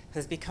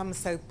has become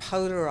so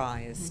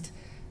polarized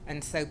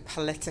and so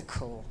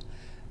political.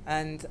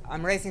 And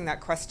I'm raising that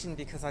question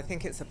because I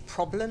think it's a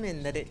problem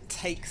in that it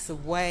takes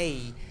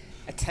away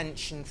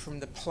attention from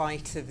the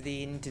plight of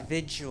the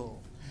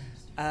individual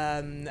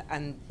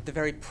and the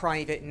very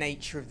private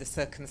nature of the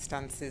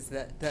circumstances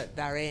that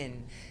they're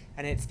in.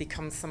 And it's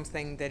become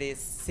something that is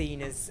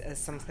seen as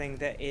something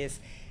that is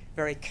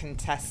very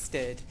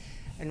contested.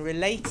 And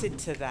related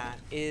to that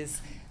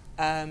is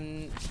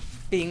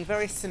being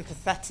very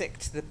sympathetic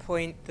to the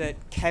point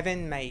that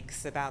Kevin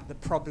makes about the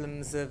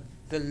problems of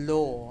the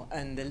law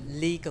and the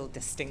legal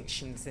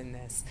distinctions in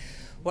this.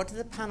 What do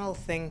the panel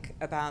think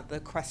about the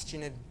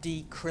question of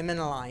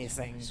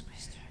decriminalizing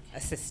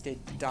assisted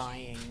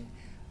dying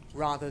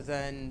rather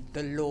than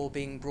the law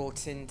being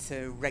brought in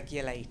to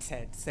regulate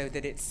it, so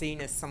that it's seen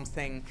as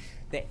something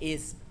that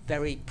is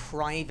very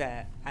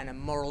private and a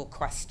moral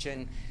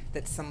question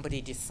that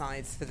somebody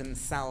decides for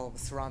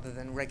themselves rather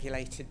than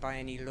regulated by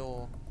any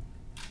law?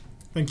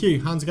 Thank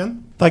you. Hans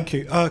again. Thank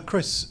you.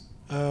 Chris,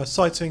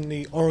 Citing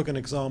the Oregon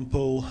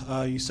example,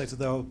 you stated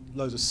there are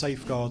loads of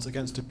safeguards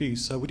against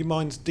abuse. So would you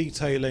mind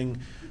detailing,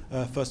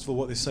 first of all,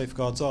 what these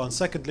safeguards are? And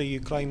secondly, you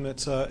claim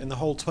that in the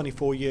whole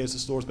 24 years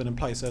this law has been in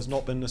place, there's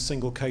not been a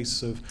single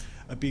case of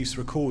abuse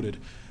recorded.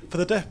 For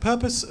the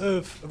purpose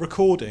of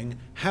recording,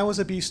 how is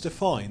abuse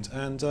defined,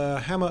 and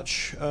how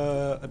much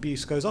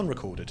abuse goes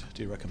unrecorded,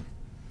 do you reckon?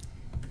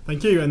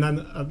 Thank you. And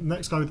then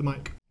next guy with the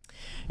mic.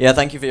 Yeah,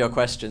 thank you for your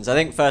questions. I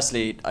think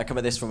firstly, I come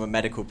at this from a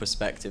medical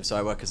perspective, so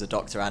I work as a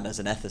doctor and as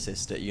an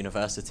ethicist at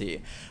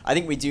university. I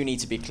think we do need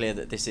to be clear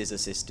that this is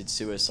assisted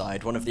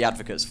suicide. One of the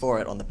advocates for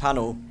it on the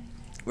panel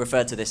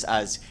referred to this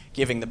as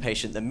giving the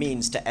patient the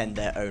means to end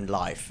their own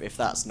life. If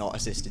that's not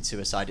assisted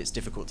suicide, it's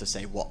difficult to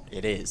say what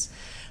it is.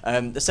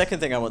 The second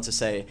thing I want to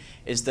say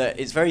is that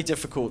it's very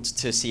difficult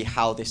to see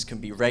how this can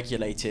be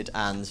regulated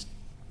and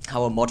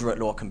how a moderate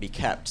law can be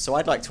kept. So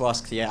I'd like to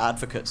ask the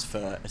advocates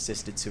for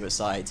assisted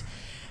suicide,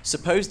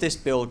 suppose this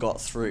bill got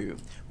through,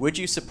 would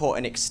you support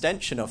an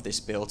extension of this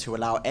bill to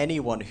allow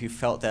anyone who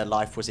felt their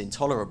life was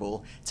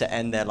intolerable to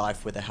end their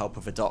life with the help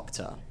of a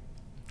doctor?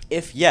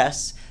 If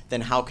yes,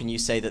 then how can you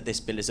say that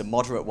this bill is a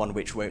moderate one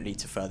which won't lead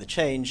to further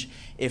change?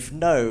 If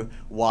no,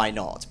 why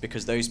not?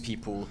 Because those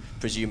people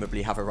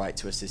presumably have a right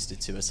to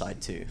assisted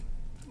suicide too.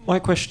 My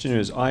question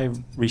is, I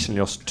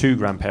recently lost 2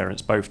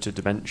 grandparents, both to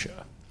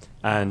dementia.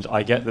 And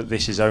I get that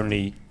this is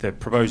only, the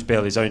proposed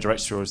bill is only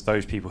directed towards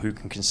those people who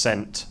can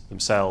consent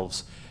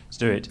themselves to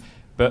do it.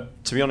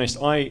 But to be honest,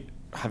 I,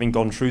 having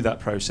gone through that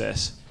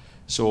process,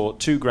 saw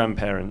 2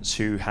 grandparents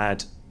who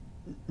had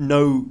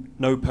no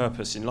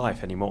purpose in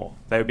life anymore.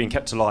 They were being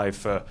kept alive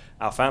for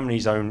our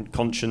family's own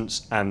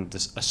conscience and a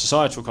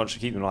societal conscience to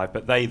keep them alive,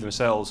 but they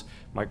themselves,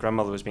 my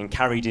grandmother was being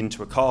carried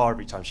into a car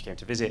every time she came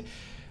to visit.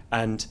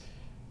 And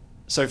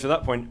so for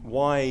that point,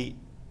 why...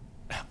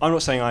 I'm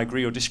not saying I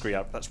agree or disagree,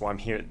 that's why I'm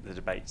here at the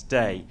debate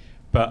today,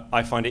 but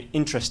I find it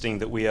interesting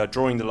that we are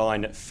drawing the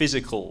line at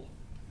physical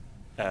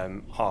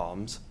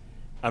harms,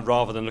 and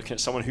rather than looking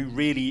at someone who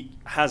really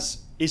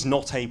is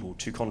not able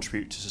to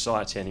contribute to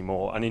society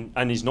anymore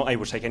and is not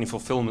able to take any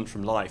fulfillment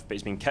from life, but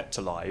is being kept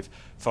alive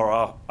for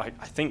I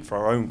think for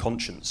our own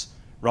conscience,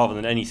 rather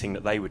than anything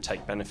that they would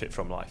take benefit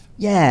from life.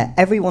 Yeah,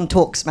 everyone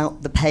talks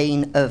about the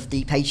pain of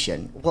the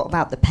patient. What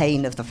about the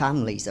pain of the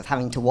families of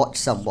having to watch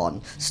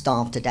someone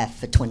starve to death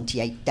for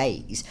 28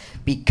 days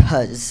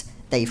because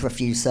they've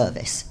refused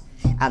service?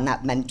 And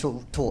that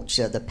mental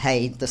torture, the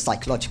pain, the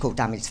psychological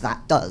damage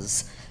that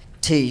does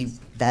to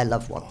their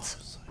loved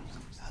ones.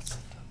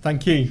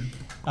 Thank you.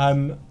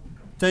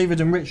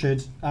 David and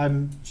Richard,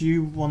 do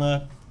you want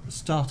to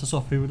start us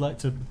off? Who would like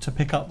to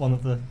pick up one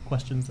of the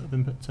questions that have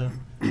been put to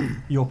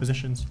your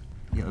positions?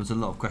 Yeah, there was a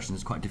lot of questions.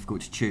 It's quite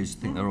difficult to choose. I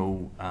think they're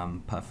all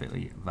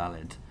perfectly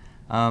valid.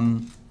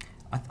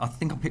 I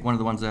think I'll pick one of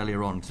the ones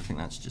earlier on because I think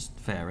that's just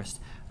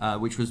fairest,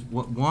 which was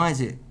why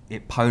is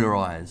it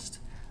polarised?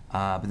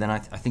 But then I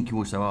think you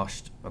also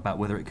asked about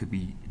whether it could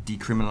be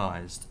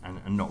decriminalised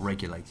and not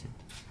regulated.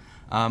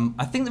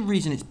 I think the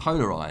reason it's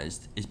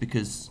polarised is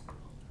because,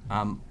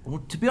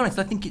 well, to be honest,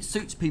 I think it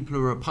suits people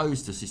who are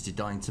opposed to assisted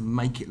dying to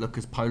make it look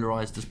as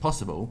polarised as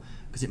possible,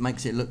 because it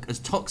makes it look as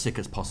toxic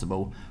as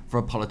possible for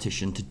a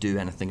politician to do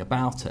anything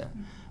about it.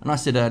 And I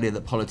said earlier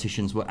that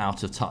politicians were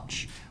out of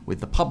touch with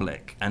the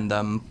public,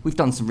 and we've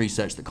done some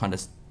research that kind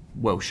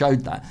of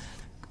showed that.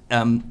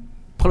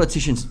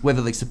 Politicians,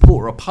 whether they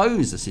support or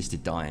oppose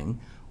assisted dying,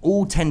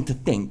 all tend to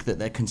think that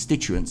their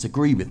constituents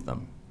agree with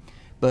them.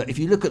 But if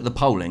you look at the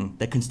polling,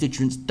 their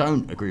constituents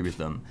don't agree with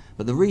them.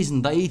 But the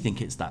reason they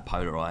think it's that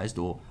polarised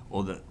or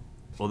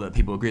that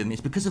people agree with them is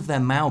because of their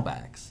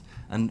mailbags.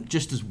 And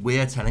just as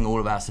we're telling all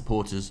of our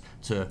supporters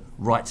to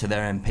write to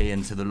their MP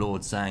and to the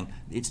Lord saying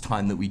it's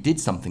time that we did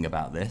something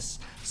about this,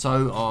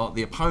 so are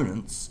the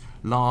opponents.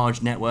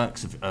 Large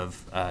networks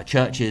of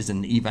churches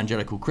and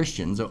evangelical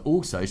Christians are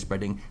also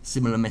spreading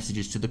similar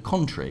messages to the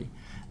contrary.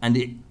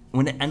 And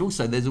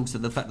also there's also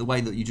the fact the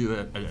way that you do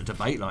a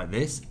debate like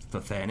this, for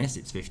fairness,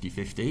 it's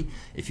 50-50.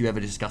 If you ever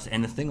discuss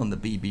anything on the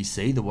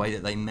BBC, the way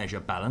that they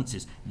measure balance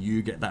is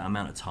you get that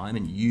amount of time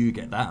and you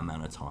get that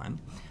amount of time.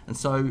 And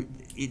so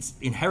it's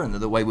inherent that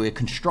the way we're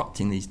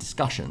constructing these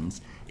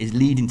discussions is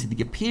leading to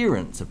the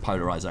appearance of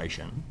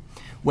polarisation,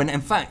 when in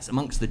fact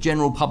amongst the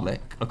general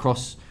public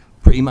across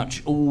pretty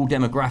much all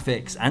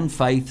demographics and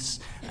faiths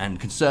and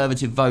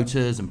conservative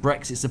voters and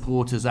Brexit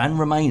supporters and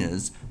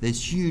Remainers,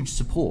 there's huge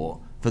support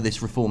for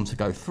this reform to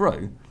go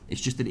through.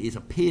 It's just that it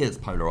appears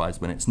polarised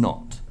when it's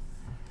not.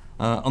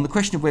 On the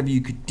question of whether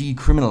you could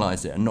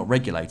decriminalise it and not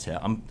regulate it,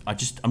 I'm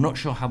not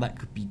sure how that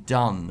could be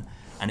done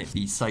and it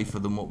be safer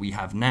than what we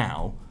have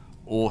now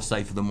or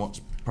safer than what's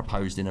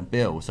proposed in a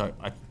bill. So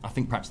I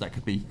think perhaps that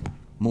could be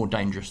more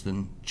dangerous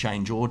than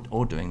change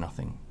or doing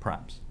nothing,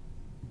 perhaps.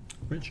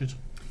 Richard.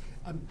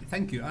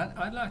 Thank you.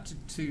 I'd like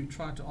to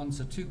try to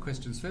answer 2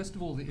 questions. First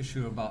of all, the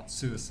issue about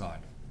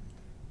suicide.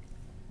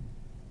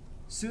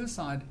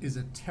 Suicide is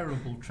a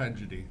terrible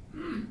tragedy.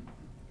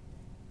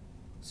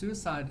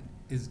 Suicide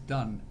is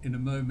done in a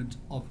moment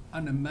of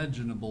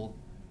unimaginable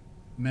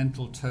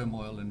mental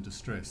turmoil and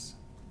distress.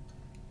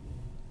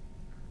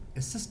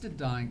 Assisted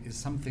dying is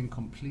something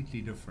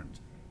completely different.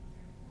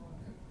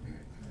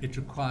 It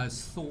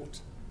requires thought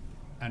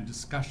and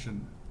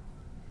discussion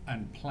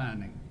and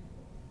planning.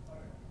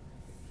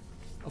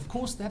 Of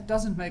course, that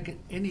doesn't make it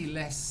any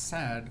less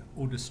sad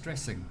or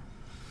distressing,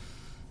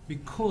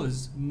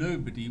 because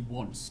nobody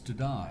wants to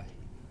die.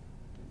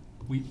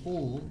 We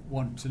all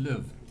want to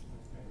live.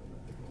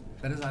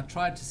 But as I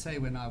tried to say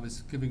when I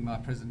was giving my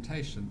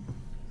presentation,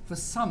 for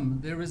some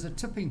there is a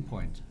tipping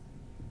point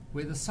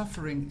where the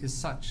suffering is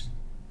such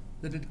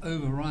that it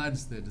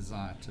overrides their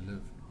desire to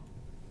live.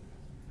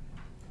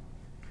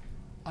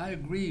 I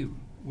agree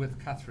with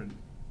Catherine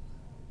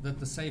that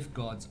the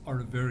safeguards are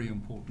a very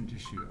important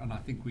issue, and I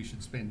think we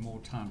should spend more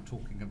time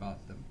talking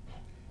about them.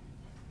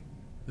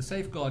 The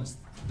safeguards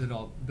that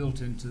are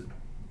built into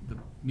the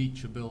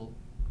Meet Your Bill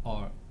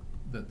are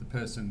that the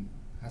person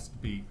has to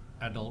be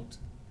adult,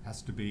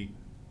 has to be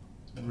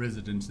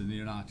resident in the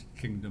United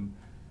Kingdom,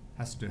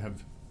 has to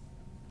have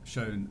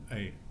shown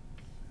a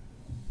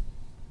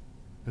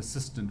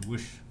persistent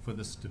wish for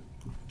this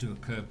to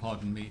occur,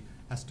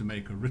 has to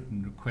make a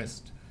written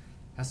request,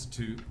 has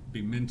to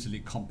be mentally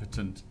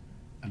competent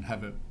and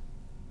have a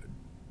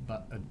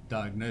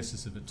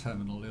diagnosis of a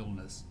terminal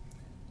illness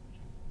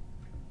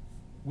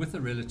with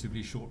a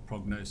relatively short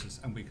prognosis,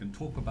 and we can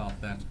talk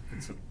about that.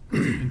 It's an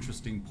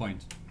interesting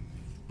point.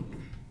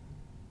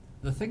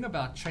 The thing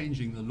about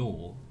changing the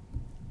law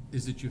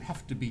is that you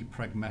have to be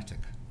pragmatic.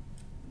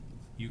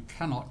 You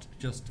cannot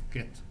just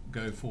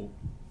go for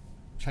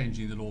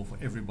changing the law for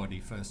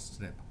everybody first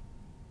step,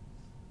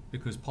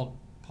 because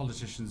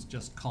politicians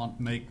just can't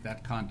make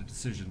that kind of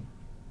decision.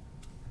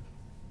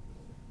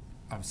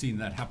 I've seen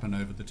that happen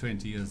over the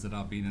 20 years that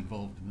I've been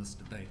involved in this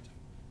debate.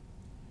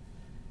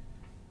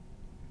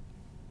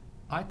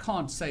 I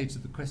can't say to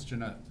the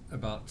questioner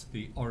about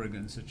the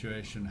Oregon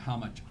situation how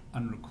much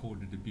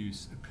unrecorded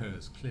abuse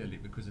occurs, clearly,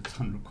 because it's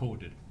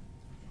unrecorded.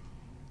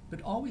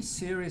 But are we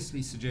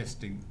seriously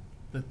suggesting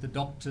that the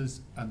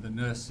doctors and the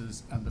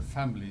nurses and the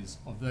families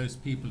of those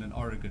people in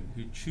Oregon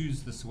who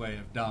choose this way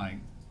of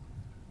dying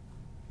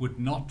would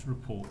not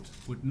report,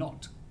 would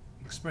not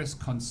express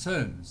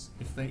concerns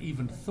if they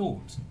even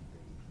thought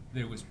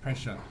there was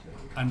pressure,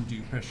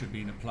 undue pressure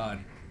being applied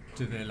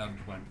to their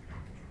loved one?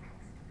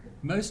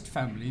 Most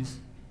families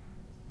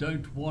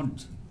don't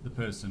want the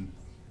person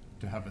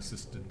to have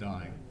assisted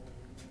dying,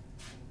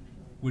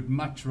 would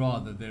much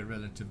rather their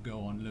relative go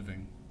on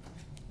living.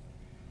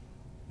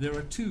 There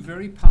are two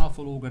very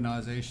powerful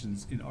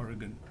organizations in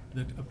Oregon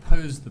that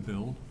oppose the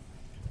bill,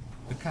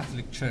 the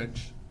Catholic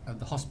Church and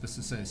the Hospice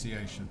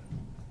Association.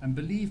 And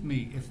believe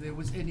me, if there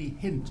was any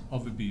hint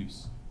of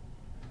abuse,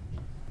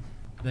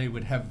 they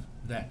would have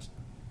that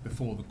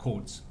before the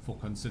courts for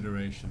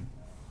consideration.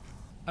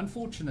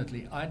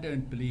 Unfortunately, I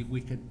don't believe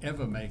we can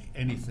ever make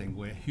anything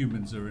where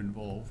humans are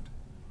involved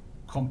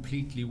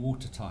completely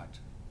watertight.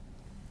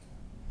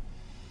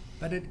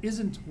 But it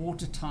isn't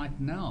watertight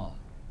now.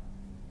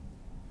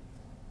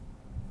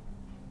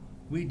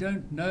 We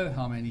don't know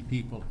how many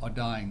people are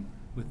dying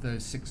with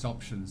those 6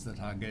 options that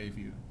I gave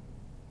you,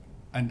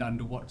 and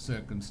under what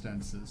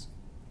circumstances.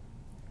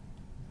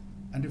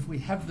 And if we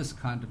have this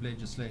kind of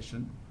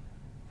legislation,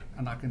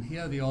 and I can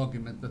hear the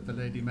argument that the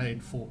lady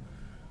made for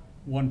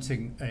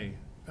wanting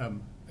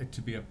it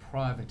to be a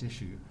private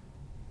issue,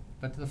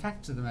 but the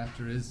fact of the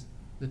matter is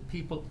that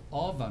people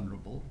are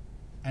vulnerable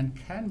and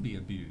can be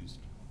abused,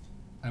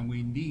 and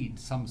we need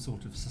some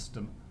sort of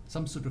system,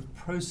 some sort of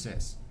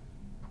process.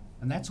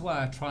 And that's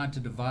why I tried to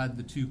divide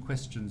the two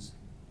questions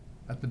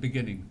at the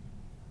beginning.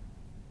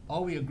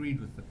 Are we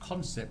agreed with the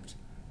concept?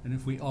 And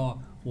if we are,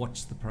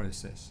 what's the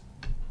process?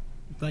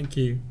 Thank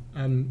you.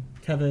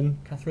 Kevin,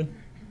 Catherine?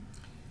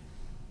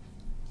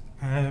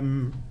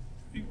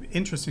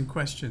 Interesting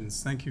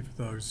questions. Thank you for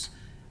those.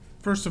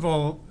 First of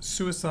all,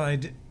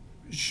 suicide,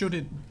 should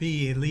it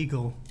be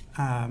illegal?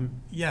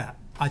 Yeah,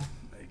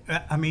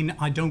 I mean,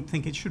 I don't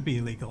think it should be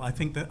illegal. I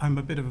think that I'm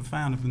a bit of a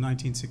fan of the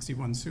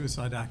 1961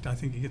 Suicide Act. I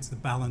think it gets the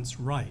balance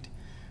right,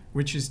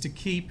 which is to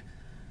keep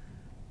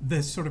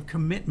this sort of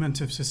commitment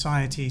of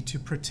society to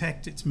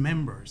protect its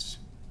members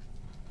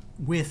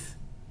with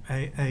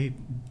a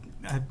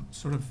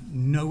sort of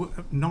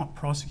not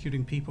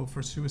prosecuting people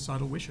for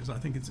suicidal wishes. I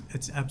think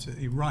it's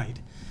absolutely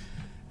right.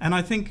 And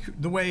I think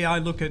the way I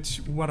look at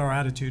what our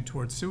attitude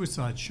towards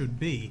suicide should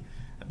be,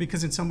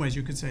 because in some ways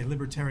you could say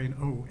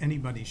libertarian,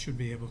 anybody should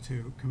be able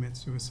to commit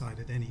suicide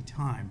at any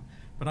time.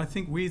 But I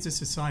think we as a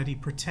society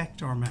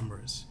protect our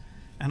members.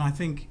 And I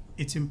think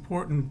it's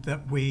important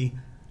that we,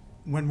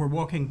 when we're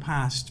walking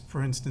past,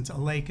 for instance, a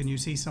lake and you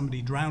see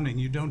somebody drowning,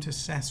 you don't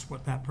assess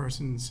what that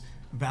person's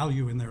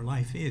value in their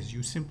life is.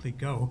 You simply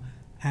go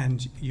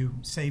and you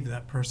save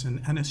that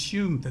person and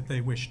assume that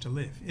they wish to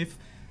live. If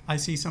I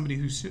see somebody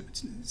who's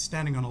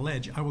standing on a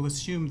ledge, I will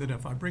assume that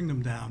if I bring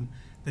them down,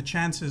 the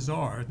chances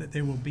are that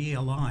they will be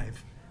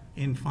alive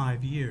in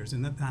 5 years,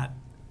 and that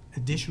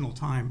additional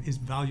time is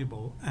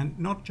valuable, and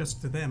not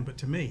just to them, but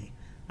to me.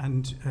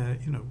 And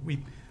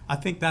I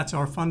think that's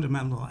our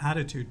fundamental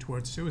attitude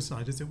towards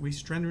suicide, is that we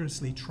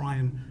strenuously try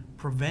and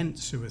prevent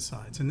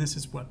suicides. And this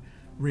is what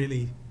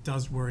really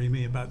does worry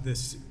me about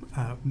this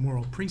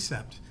moral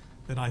precept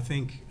that I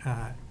think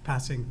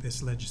passing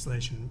this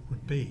legislation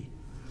would be.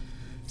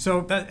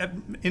 So that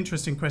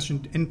interesting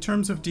question. In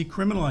terms of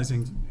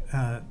decriminalizing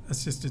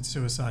assisted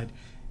suicide,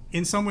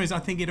 in some ways I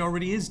think it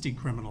already is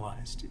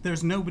decriminalized.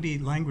 There's nobody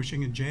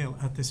languishing in jail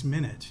at this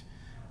minute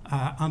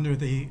under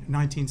the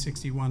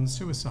 1961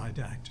 Suicide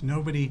Act.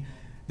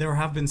 There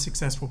have been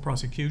successful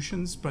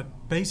prosecutions,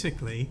 but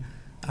basically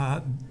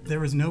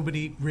there is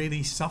nobody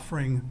really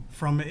suffering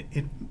from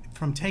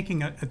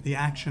taking the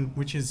action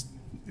which is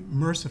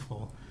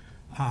merciful.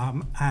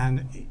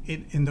 And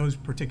in those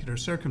particular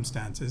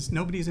circumstances,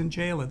 nobody's in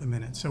jail at the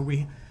minute. So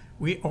we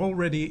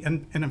already,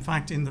 and in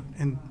fact,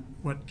 in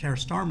what Keir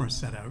Starmer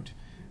set out,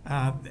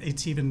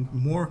 it's even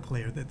more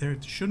clear that there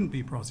shouldn't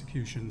be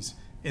prosecutions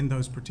in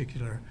those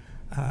particular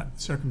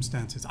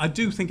circumstances. I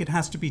do think it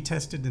has to be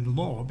tested in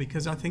law,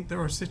 because I think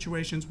there are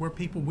situations where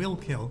people will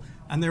kill,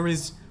 and there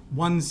is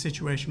one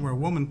situation where a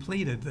woman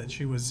pleaded that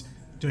she was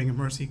doing a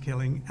mercy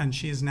killing, and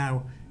she is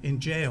now in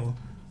jail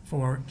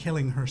for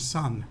killing her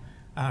son,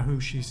 whom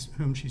she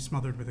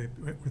smothered with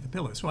a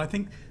pillow. So I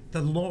think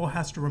the law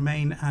has to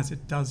remain as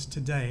it does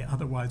today,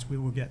 otherwise we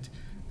will get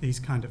these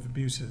kind of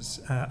abuses.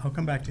 I'll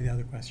come back to the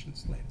other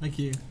questions later. Thank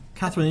you.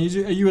 Catherine,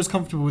 are you as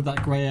comfortable with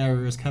that grey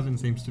area as Kevin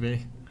seems to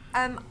be?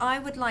 I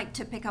would like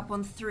to pick up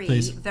on three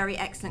Please. very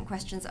excellent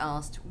questions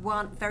asked.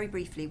 One, very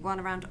briefly, one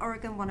around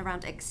Oregon, one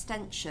around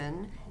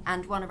extension,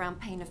 and one around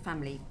pain of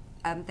family.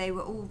 They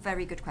were all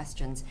very good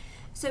questions.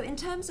 So in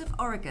terms of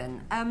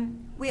Oregon,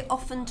 we're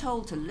often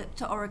told to look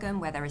to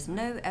Oregon where there is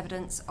no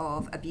evidence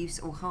of abuse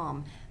or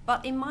harm.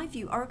 But in my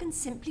view, Oregon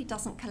simply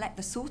doesn't collect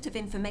the sort of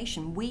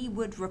information we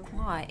would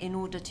require in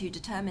order to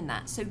determine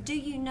that. So do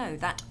you know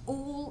that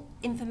all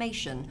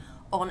information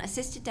on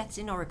assisted deaths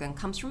in Oregon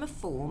comes from a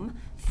form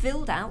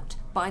filled out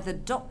by the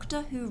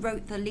doctor who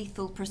wrote the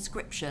lethal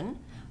prescription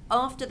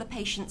after the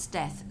patient's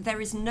death?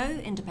 There is no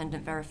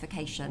independent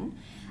verification.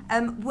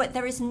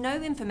 There is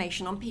no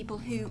information on people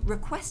who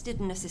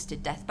requested an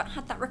assisted death but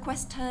had that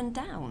request turned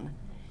down.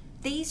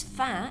 These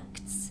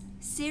facts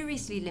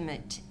seriously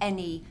limit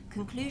any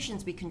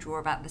conclusions we can draw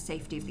about the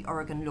safety of the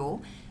Oregon law.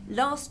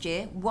 Last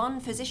year, one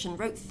physician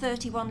wrote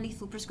 31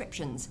 lethal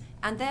prescriptions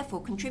and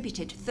therefore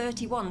contributed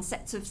 31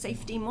 sets of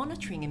safety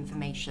monitoring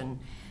information.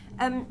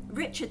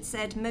 Richard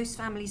said most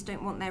families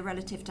don't want their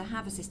relative to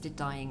have assisted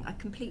dying. I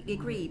completely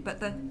agree, but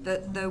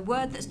the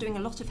word that's doing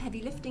a lot of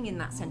heavy lifting in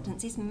that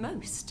sentence is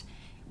most.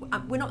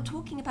 We're not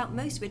talking about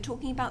most, we're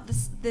talking about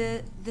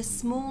the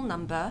small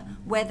number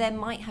where there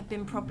might have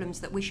been problems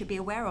that we should be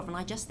aware of, and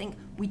I just think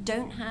we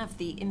don't have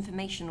the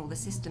information or the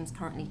systems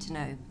currently to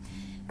know.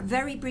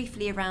 Very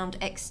briefly around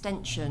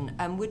extension,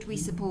 would we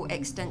support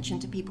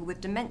extension to people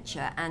with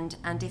dementia, and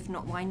if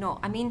not, why not?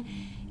 I mean,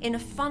 in a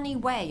funny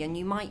way, and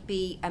you might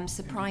be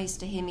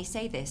surprised to hear me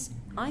say this,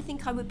 I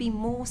think I would be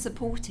more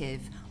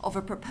supportive of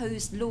a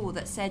proposed law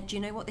that said, do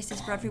you know what, this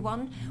is for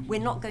everyone. We're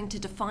not going to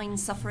define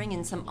suffering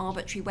in some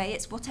arbitrary way.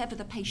 It's whatever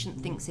the patient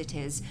thinks it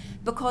is.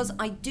 Because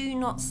I do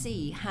not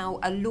see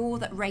how a law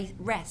that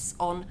rests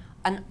on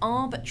an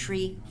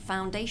arbitrary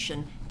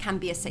foundation can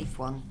be a safe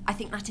one. I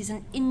think that is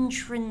an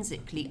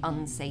intrinsically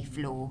unsafe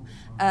law.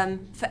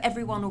 For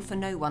everyone or for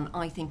no one,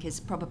 I think is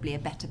probably a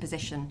better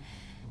position.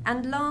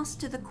 And last,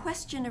 to the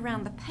question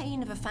around the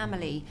pain of a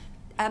family,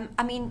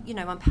 I mean, you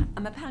know,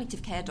 I'm a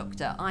palliative care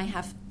doctor. I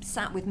have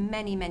sat with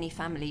many, many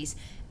families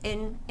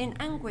in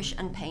anguish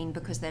and pain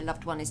because their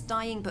loved one is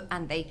dying,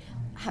 and they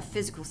have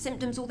physical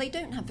symptoms, or they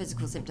don't have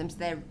physical symptoms.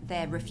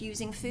 They're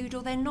refusing food,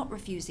 or they're not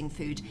refusing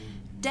food.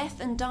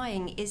 Death and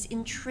dying is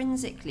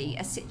intrinsically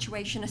a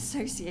situation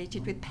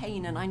associated with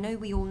pain, and I know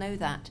we all know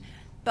that.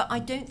 But I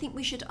don't think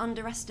we should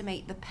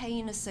underestimate the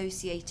pain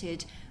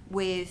associated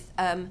with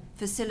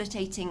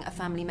facilitating a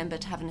family member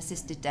to have an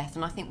assisted death.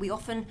 And I think we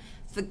often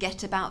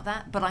forget about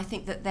that, but I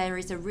think that there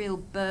is a real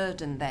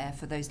burden there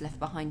for those left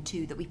behind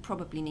too that we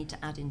probably need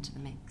to add into the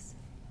mix.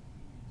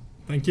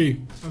 Thank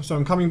you. So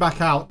I'm coming back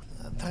out.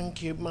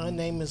 Thank you. My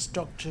name is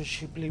Dr.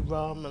 Shibli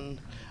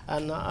Rahman,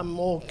 and I'm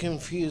more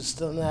confused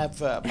than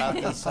ever about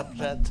this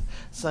subject.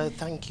 So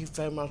thank you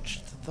very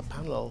much to the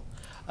panel.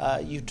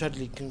 You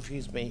totally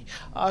confused me.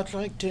 I'd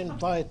like to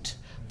invite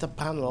the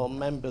panel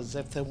members,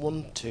 if they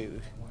want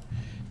to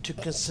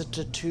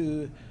consider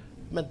two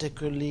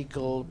medical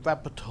legal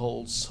rabbit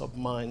holes of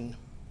mine.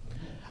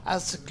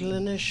 As a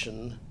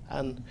clinician,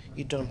 and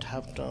you don't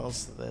have to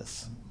answer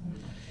this,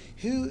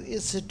 who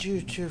is the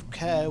duty of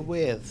care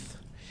with?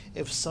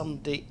 I'll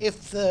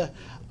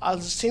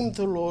assume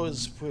the law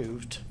is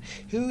approved,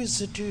 who is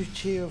the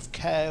duty of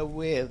care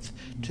with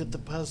to the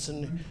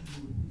person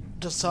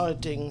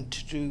deciding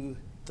to do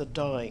the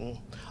dying?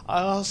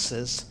 I ask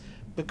this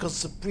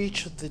because the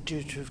breach of the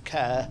duty of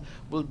care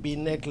will be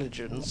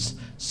negligence.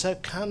 So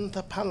can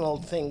the panel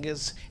think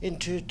it's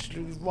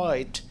intuitively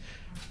right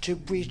to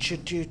breach a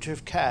duty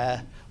of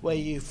care where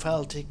you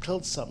felt he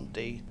killed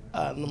somebody?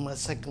 And my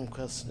second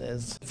question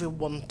is, if you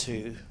want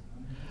to,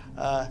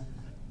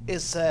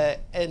 is there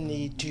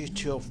any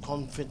duty of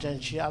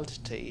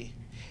confidentiality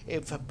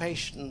if a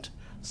patient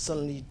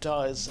suddenly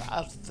dies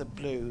out of the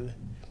blue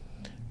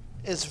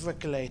is a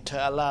regulator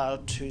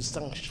allowed to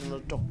sanction a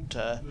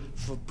doctor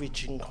for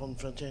breaching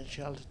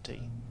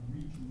confidentiality?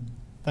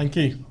 Thank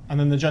you. And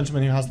then the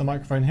gentleman who has the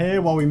microphone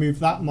here, while we move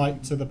that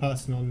mic to the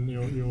person on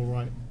your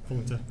right,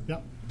 volunteer.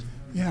 Yep.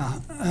 Yeah,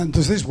 and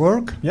does this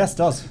work? Yes, it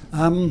does.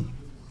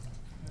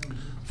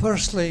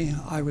 Firstly,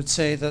 I would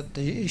say that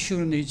the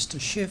issue needs to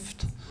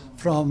shift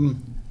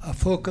from a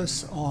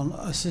focus on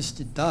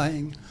assisted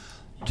dying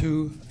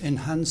to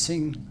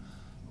enhancing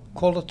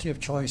quality of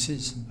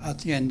choices at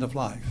the end of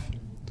life.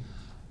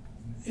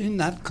 In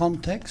that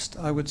context,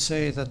 I would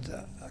say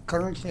that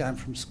currently I'm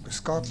from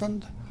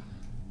Scotland.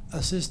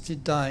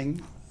 Assisted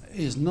dying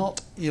is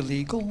not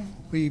illegal.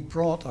 We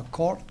brought a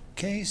court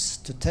case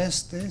to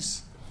test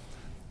this.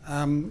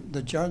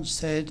 The judge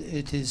said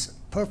it is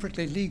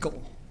perfectly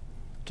legal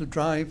to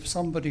drive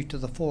somebody to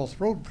the Forth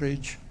Road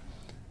Bridge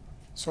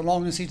so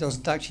long as he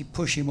doesn't actually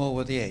push him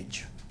over the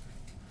edge.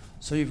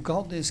 So you've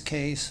got this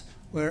case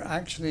where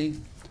actually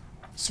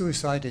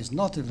suicide is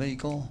not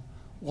illegal.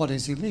 What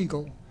is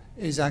illegal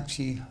is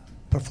actually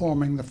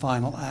performing the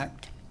final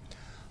act.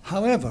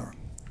 However,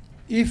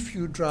 if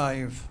you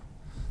drive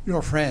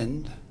your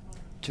friend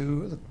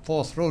to the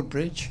Forth Road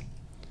Bridge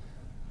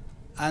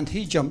and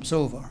he jumps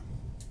over,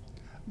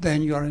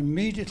 then you are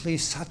immediately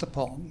sat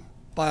upon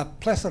by a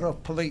plethora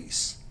of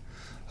police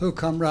who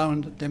come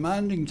round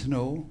demanding to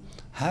know,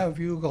 have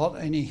you got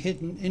any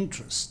hidden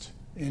interest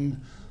in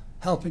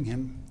helping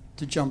him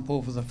to jump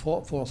over the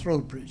Forth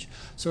Road Bridge?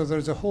 So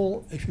there's a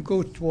whole, if you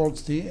go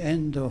towards the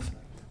end of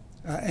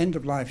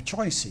life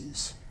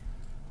choices,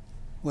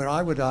 where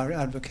I would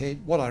advocate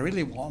what I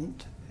really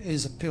want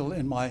is a pill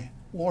in my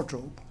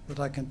wardrobe that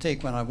I can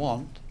take when I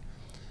want.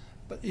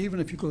 But even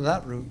if you go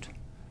that route,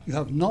 you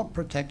have not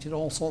protected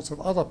all sorts of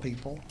other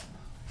people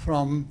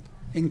from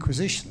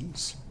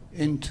inquisitions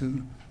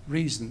into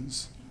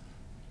reasons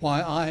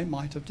why I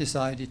might have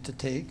decided to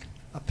take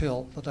a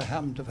pill that I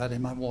happened to have had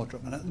in my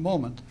wardrobe. And at the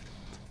moment,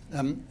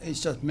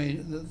 it's just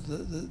made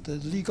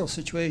the legal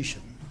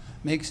situation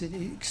makes it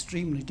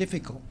extremely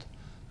difficult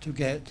to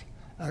get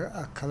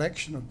a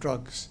collection of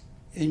drugs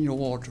in your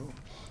wardrobe.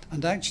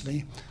 And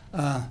actually,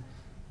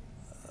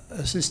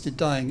 assisted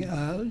dying,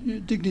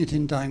 dignity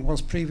in dying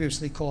was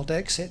previously called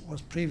Exit,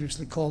 was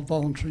previously called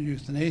Voluntary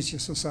Euthanasia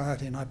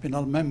Society, and I've been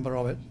a member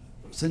of it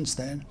since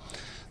then.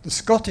 The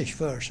Scottish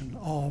version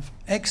of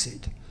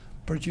Exit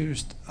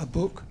produced a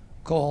book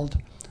called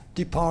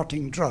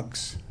Departing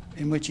Drugs,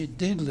 in which it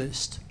did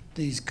list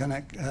these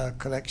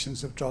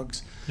collections of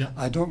drugs. Yeah.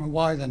 I don't know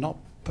why they're not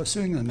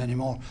pursuing them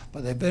anymore,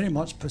 but they're very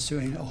much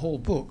pursuing a whole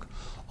book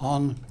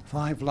on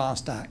 5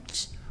 last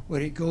acts, where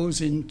it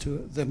goes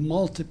into the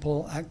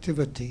multiple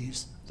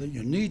activities that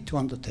you need to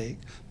undertake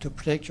to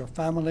protect your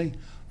family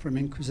from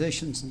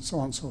inquisitions and so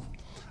on and so forth.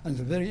 And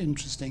it's a very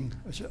interesting,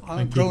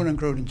 I've grown and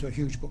grown into a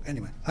huge book.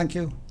 Anyway, thank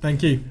you.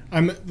 Thank you.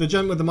 The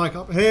gentleman with the mic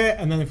up here,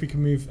 and then if we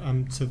can move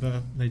to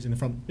the lady in the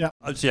front. Yeah.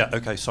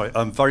 Okay, sorry.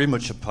 I'm very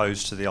much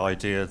opposed to the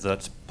idea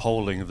that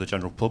polling of the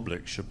general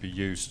public should be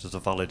used as a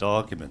valid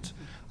argument.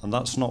 And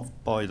that's not,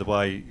 by the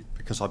way,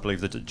 because I believe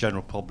that the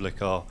general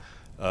public are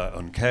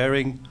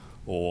uncaring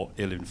or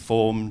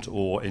ill-informed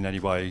or in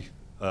any way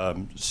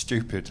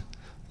stupid.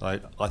 I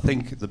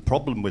think the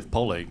problem with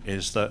polling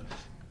is that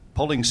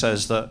polling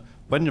says that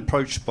when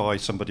approached by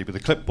somebody with a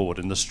clipboard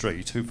in the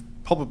street who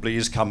probably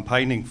is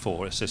campaigning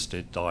for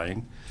assisted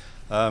dying,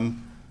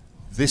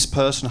 this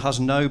person has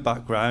no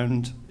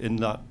background in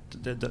that.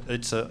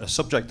 It's a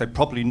subject they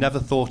probably never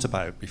thought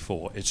about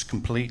before. It's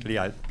completely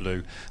out of the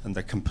blue and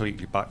they're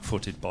completely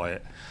back-footed by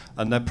it.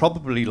 And they're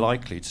probably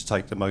likely to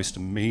take the most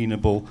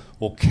amenable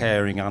or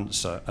caring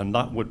answer, and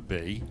that would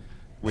be,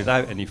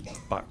 without any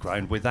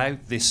background,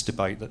 without this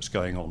debate that's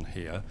going on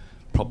here,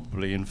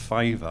 probably in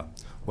favour.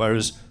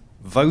 Whereas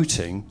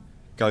voting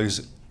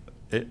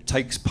it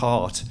takes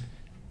part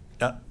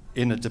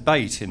in a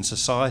debate in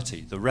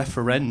society. The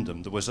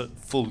referendum, there was a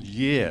full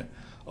year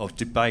of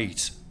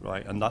debate,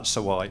 right? And that's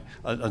so why.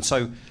 And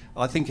so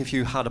I think if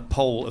you had a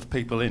poll of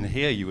people in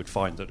here, you would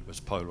find that it was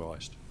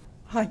polarised.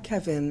 Hi,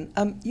 Kevin.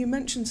 You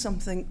mentioned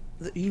something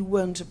that you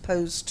weren't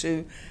opposed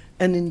to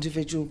an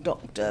individual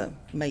doctor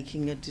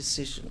making a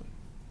decision.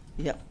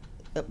 Yeah,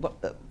 at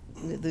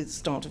the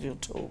start of your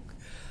talk,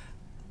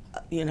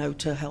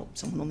 to help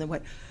someone on their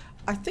way.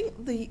 I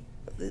think the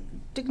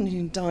Dignity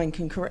in Dying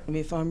can correct me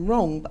if I'm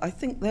wrong, but I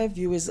think their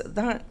view is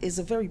that is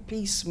a very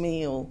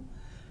piecemeal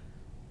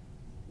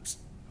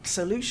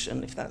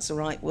solution, if that's the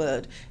right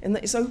word, in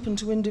that it's open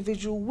to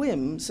individual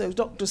whim. So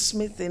Dr.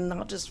 Smith in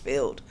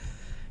Huddersfield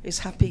is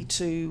happy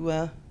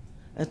to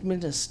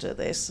administer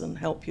this and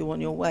help you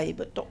on your way,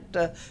 but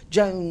Dr.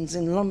 Jones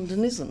in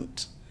London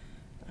isn't.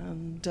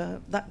 And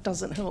that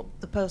doesn't help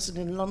the person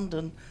in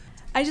London.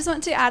 I just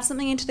want to add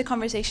something into the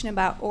conversation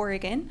about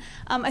Oregon.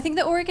 I think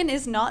that Oregon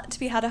is not to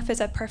be held up as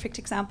a perfect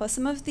example.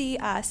 Some of the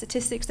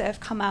statistics that have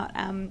come out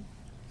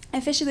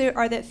officially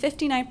are that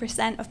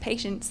 59% of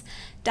patients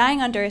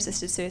dying under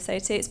assisted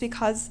suicide say it's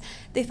because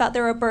they felt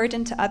they were a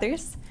burden to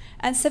others,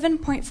 and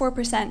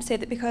 7.4% say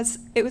that because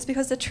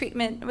the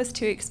treatment was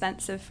too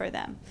expensive for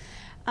them.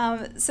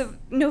 So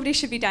nobody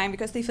should be dying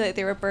because they feel like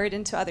they're a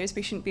burden to others.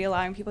 We shouldn't be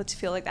allowing people to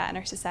feel like that in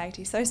our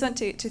society. So I just want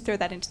to throw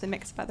that into the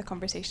mix about the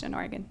conversation in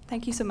Oregon.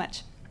 Thank you so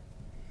much.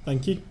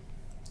 Thank you.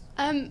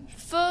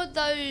 For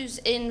those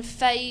in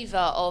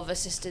favour of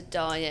assisted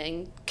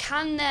dying,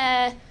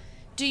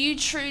 do you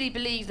truly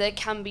believe there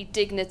can be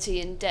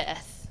dignity in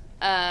death?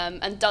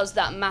 And does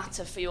that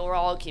matter for your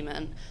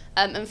argument?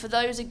 And for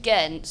those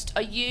against,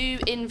 are you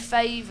in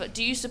favour,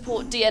 do you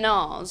support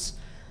DNRs?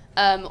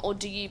 Or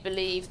do you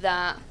believe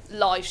that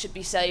life should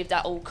be saved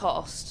at all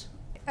cost?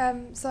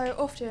 So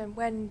often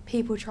when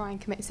people try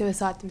and commit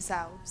suicide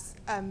themselves,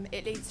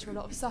 it leads to a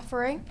lot of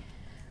suffering,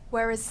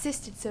 whereas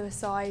assisted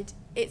suicide,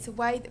 it's a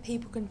way that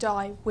people can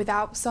die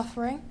without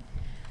suffering.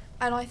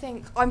 And I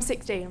think, I'm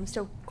 16, I'm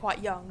still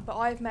quite young, but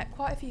I've met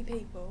quite a few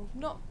people,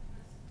 not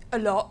a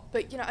lot,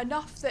 but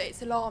enough that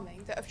it's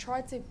alarming, that have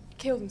tried to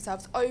kill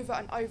themselves over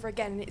and over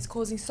again, and it's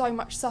causing so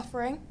much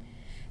suffering.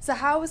 So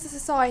how as a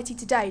society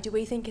today do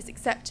we think it's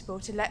acceptable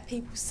to let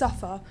people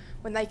suffer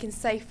when they can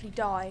safely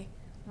die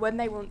when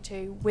they want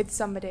to with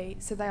somebody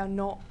so they are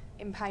not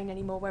in pain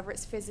anymore, whether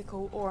it's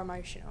physical or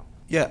emotional?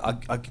 Yeah,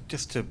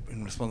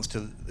 in response to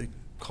the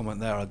comment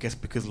there, I guess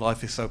because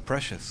life is so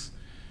precious.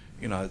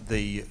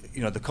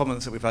 The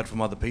comments that we've had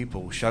from other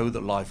people show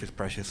that life is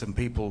precious and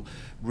people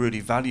really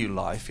value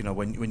life.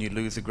 When you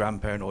lose a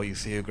grandparent or you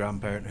see a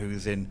grandparent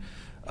who's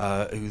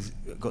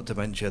got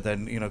dementia,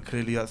 then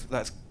clearly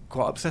that's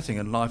quite upsetting,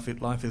 and life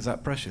is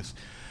that precious.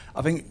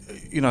 I think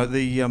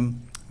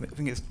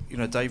it's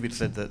David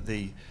said that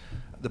the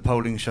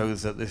polling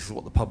shows that this is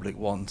what the public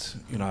want,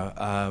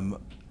 and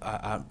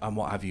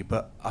what have you.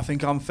 But I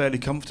think I'm fairly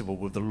comfortable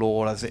with the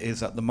law as it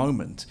is at the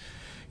moment.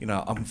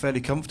 I'm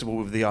fairly comfortable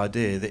with the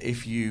idea that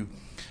if you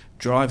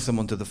drive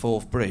someone to the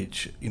Forth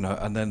Bridge,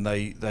 and then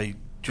they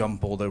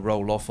jump or they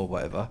roll off or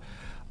whatever,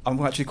 I'm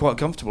actually quite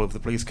comfortable if the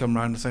police come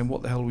around and saying,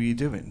 "What the hell were you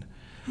doing?"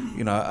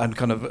 And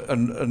kind of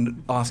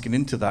and asking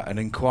into that and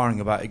inquiring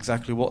about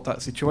exactly what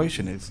that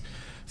situation is.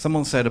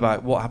 Someone said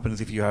about what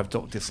happens if you have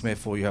Dr.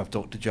 Smith or you have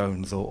Dr.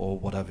 Jones or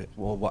whatever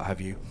or what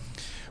have you.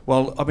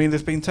 Well, I mean,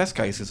 there's been test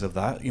cases of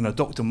that.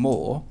 Dr.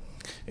 Moore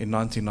in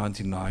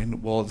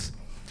 1999 was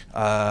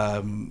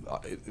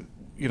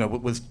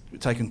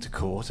taken to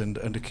court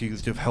and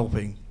accused of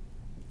helping,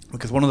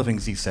 because one of the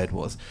things he said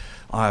was,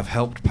 "I have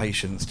helped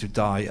patients to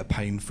die a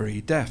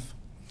pain-free death."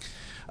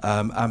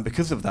 And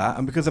because of that,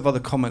 and because of other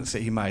comments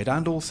that he made,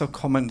 and also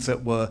comments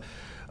that were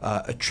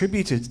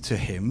attributed to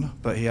him,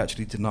 but he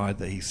actually denied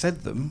that he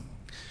said them,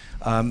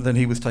 then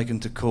he was taken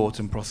to court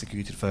and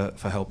prosecuted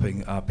for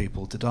helping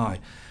people to die.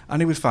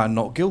 And he was found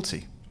not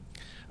guilty.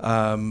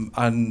 I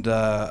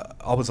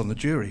was on the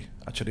jury,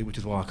 actually, which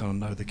is why I kind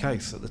of know the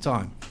case at the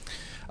time.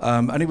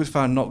 And he was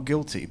found not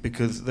guilty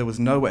because there was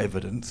no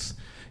evidence,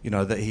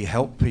 that he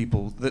helped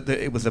people, that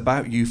it was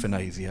about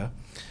euthanasia.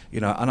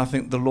 And I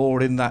think the law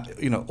in that,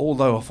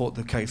 although I thought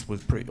the case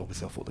was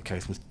obviously I thought the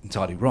case was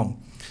entirely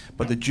wrong,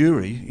 but the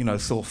jury,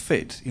 saw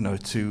fit,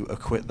 to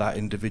acquit that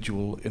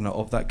individual,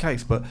 of that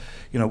case. But,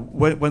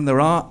 when there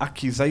are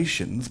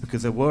accusations,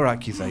 because there were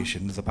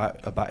accusations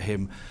about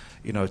him,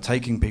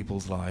 taking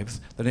people's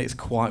lives, then it's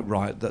quite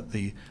right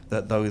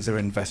that those are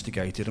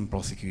investigated and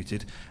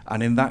prosecuted,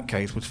 and in that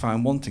case was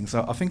found wanting.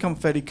 So I think I'm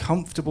fairly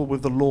comfortable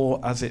with the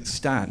law as it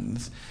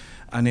stands.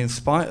 And in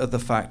spite of the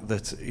fact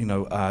that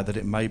that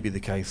it may be the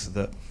case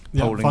that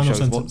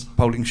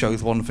polling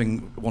shows one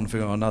thing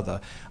or another,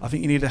 I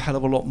think you need a hell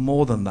of a lot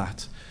more than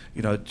that,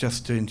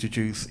 just to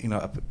introduce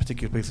a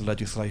particular piece of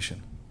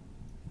legislation.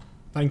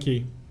 Thank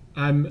you.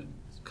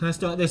 Can I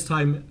start this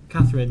time,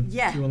 Catherine?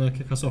 Yeah. Do you want to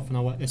kick us off, and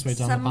I'll work this way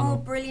down the Some panel?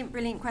 more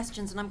brilliant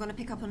questions, and I'm going to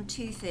pick up on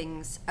two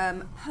things: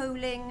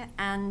 polling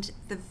and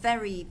the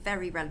very,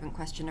 very relevant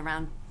question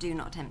around do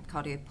not attempt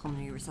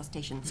cardiopulmonary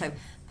resuscitation. So,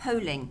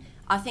 polling.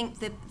 I think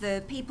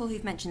the people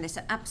who've mentioned this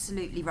are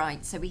absolutely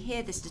right. So we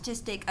hear the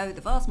statistic,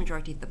 the vast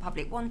majority of the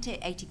public want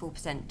it,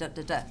 84%,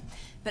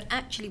 But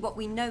actually what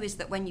we know is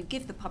that when you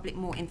give the public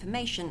more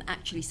information,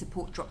 actually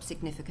support drops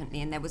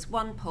significantly. And there was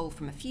one poll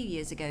from a few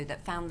years ago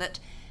that found that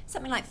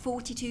something like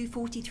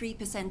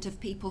 43% of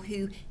people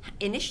who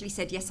initially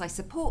said, yes, I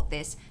support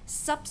this,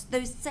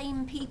 those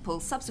same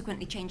people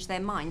subsequently changed their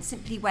minds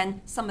simply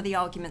when some of the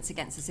arguments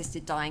against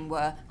assisted dying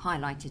were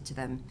highlighted to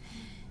them.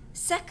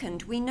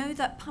 Second, we know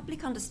that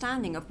public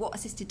understanding of what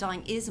assisted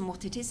dying is and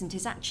what it isn't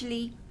is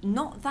actually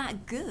not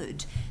that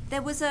good.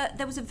 There was a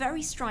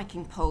very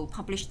striking poll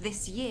published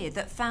this year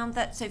that found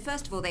that, so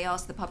first of all, they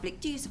asked the public,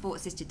 do you support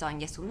assisted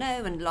dying, yes or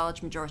no? And a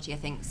large majority, I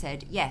think,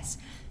 said yes.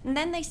 And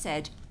then they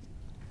said,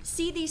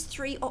 see these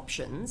three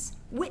options,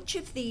 which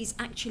of these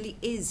actually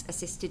is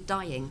assisted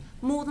dying?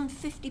 More than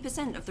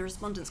 50% of the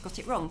respondents got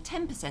it wrong.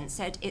 10%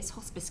 said it's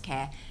hospice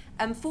care.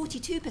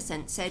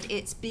 42% said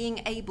it's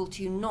being able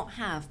to not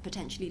have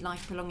potentially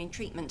life-prolonging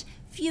treatment.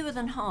 Fewer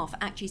than half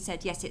actually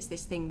said, yes, it's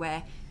this thing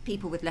where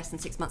people with less than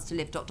 6 months to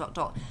live, ...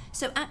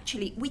 So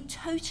actually, we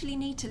totally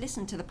need to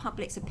listen to the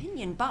public's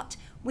opinion, but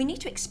we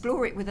need to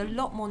explore it with a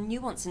lot more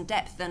nuance and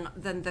depth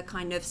than the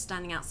kind of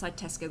standing outside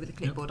Tesco with a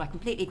clipboard. Yep. I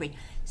completely agree.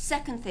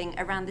 Second thing,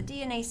 around the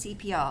DNA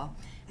CPR,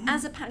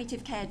 As a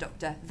palliative care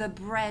doctor, the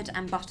bread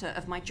and butter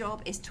of my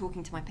job is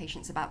talking to my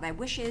patients about their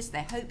wishes,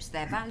 their hopes,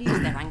 their values,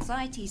 their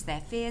anxieties,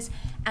 their fears,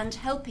 and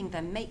helping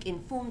them make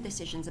informed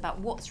decisions about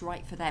what's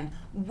right for them,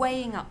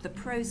 weighing up the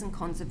pros and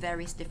cons of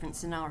various different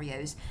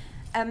scenarios.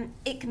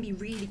 It can be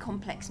really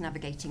complex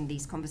navigating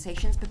these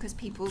conversations because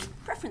people's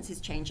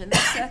preferences change and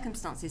their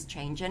circumstances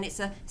change, and it's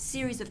a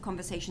series of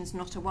conversations,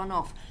 not a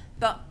one-off.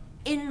 But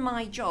in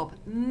my job,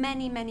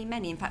 many,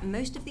 in fact,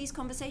 most of these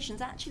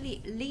conversations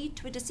actually lead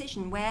to a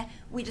decision where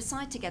we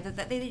decide together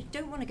that they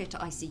don't want to go to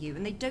ICU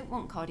and they don't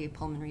want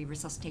cardiopulmonary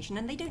resuscitation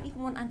and they don't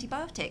even want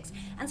antibiotics.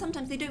 And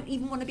sometimes they don't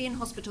even want to be in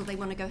hospital, they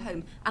want to go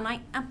home. And I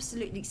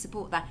absolutely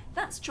support that.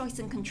 That's choice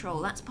and control.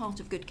 That's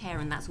part of good care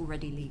and that's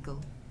already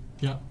legal.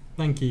 Yeah,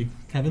 thank you.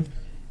 Kevin?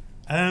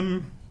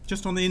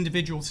 Just on the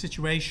individual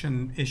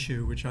situation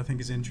issue, which I think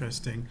is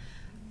interesting,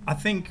 I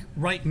think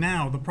right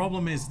now the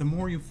problem is the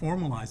more you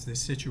formalize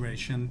this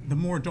situation, the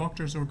more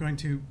doctors are going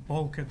to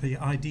balk at the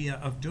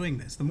idea of doing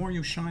this. The more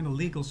you shine a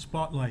legal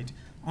spotlight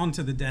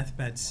onto the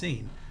deathbed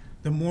scene,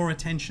 the more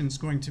attention is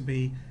going to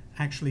be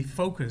actually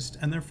focused,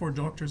 and therefore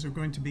doctors are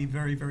going to be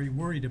very, very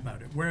worried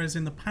about it. Whereas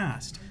in the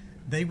past,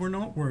 they were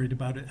not worried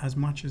about it as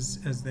much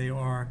as they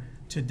are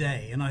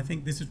today. And I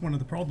think this is one of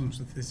the problems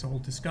with this whole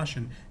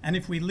discussion. And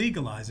if we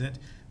legalize it,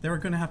 there are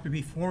going to have to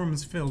be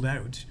forms filled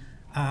out,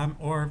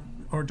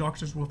 or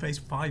doctors will face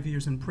 5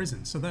 years in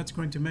prison. So that's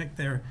going to make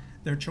their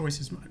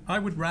choices. I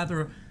would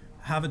rather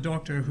have a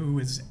doctor who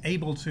is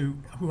able to,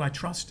 who I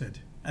trusted,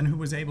 and who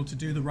was able to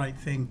do the right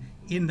thing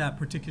in that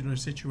particular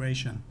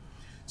situation.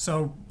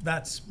 So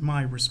that's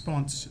my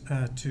response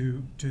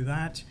to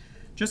that.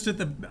 Just at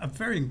a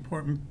very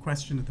important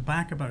question at the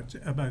back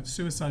about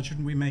suicide,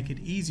 shouldn't we make it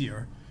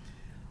easier?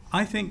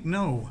 I think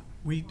no.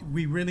 We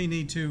really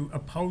need to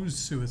oppose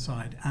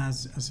suicide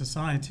as a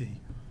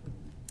society.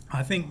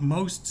 I think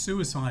most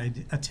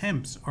suicide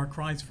attempts are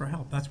cries for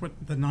help. That's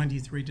what the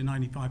 93 to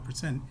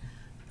 95%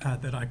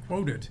 that I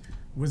quoted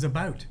was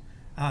about.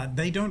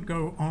 They don't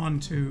go on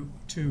to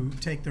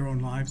take their own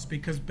lives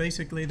because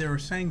basically they're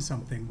saying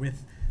something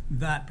with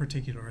that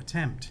particular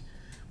attempt.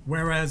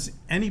 Whereas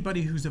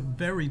anybody who's a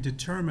very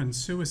determined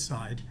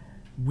suicide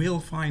will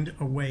find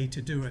a way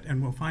to do it,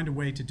 and will find a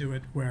way to do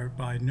it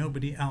whereby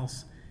nobody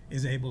else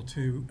is able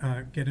to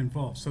get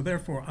involved. So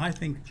therefore, I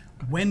think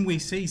when we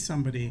see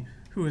somebody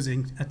who is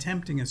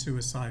attempting a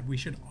suicide, we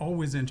should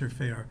always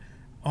interfere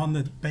on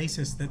the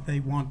basis that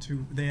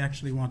they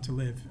actually want to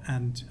live,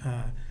 and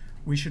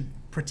we should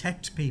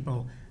protect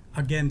people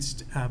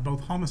against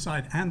both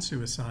homicide and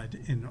suicide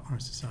in our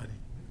society.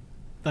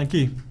 Thank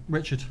you.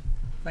 Richard?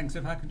 Thanks.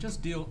 If I could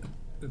just deal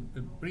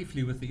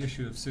briefly with the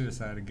issue of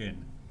suicide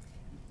again.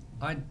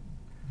 I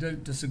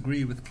don't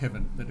disagree with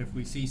Kevin that if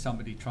we see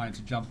somebody trying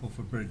to jump off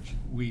a bridge,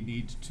 we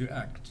need to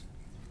act.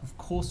 Of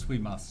course we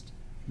must.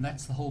 And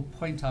that's the whole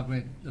point I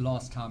made the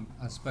last time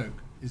I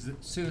spoke, is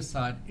that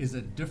suicide is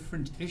a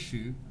different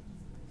issue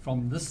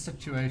from this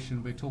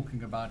situation we're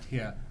talking about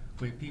here,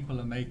 where people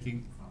are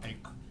making a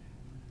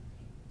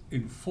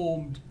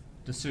informed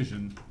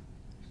decision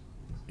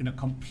in a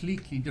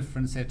completely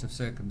different set of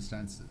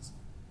circumstances.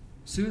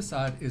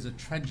 Suicide is a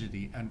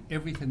tragedy, and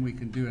everything we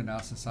can do in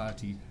our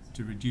society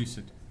to reduce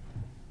it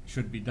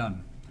should be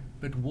done.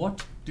 But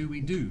what do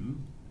we do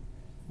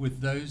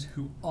with those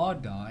who are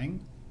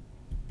dying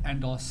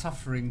and are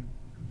suffering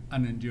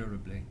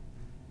unendurably?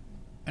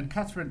 And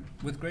Catherine,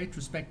 with great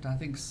respect, I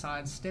think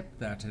sidestepped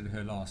that in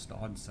her last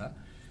answer,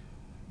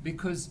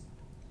 because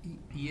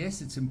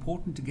yes, it's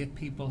important to get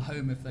people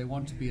home if they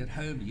want to be at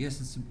home. Yes,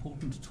 it's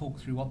important to talk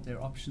through what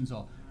their options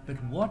are.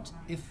 But what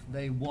if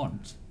they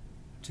want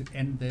to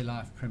end their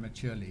life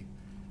prematurely?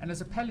 And as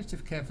a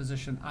palliative care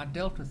physician, I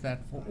dealt with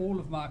that for all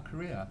of my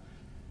career.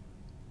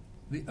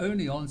 The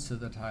only answer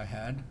that I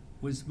had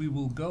was, we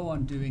will go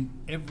on doing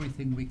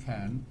everything we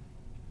can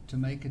to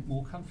make it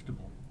more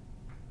comfortable.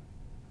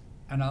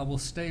 And I will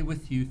stay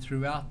with you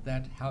throughout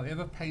that,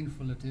 however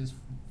painful it is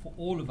for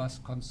all of us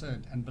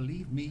concerned. And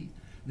believe me,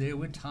 there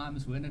were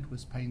times when it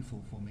was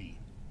painful for me.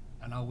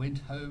 And I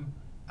went home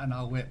and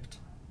I wept,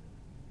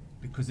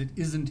 because it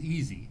isn't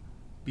easy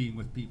being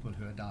with people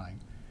who are dying.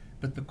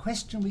 But the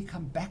question we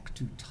come back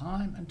to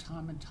time and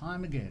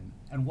time again,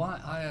 and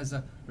why I, as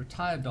a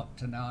retired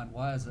doctor now, and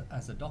why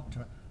as a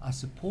doctor I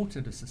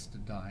supported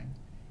assisted dying,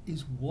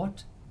 is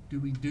what do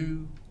we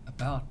do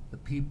about the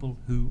people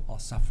who are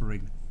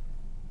suffering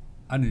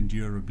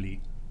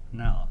unendurably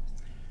now?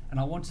 And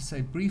I want to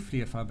say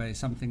briefly, if I may,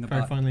 something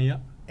about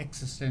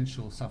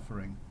existential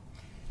suffering.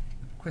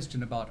 A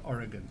question about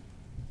Oregon.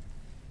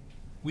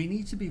 We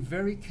need to be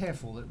very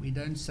careful that we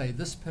don't say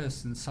this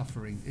person's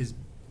suffering is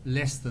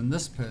less than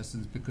this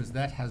person's because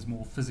that has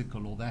more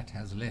physical or that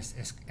has less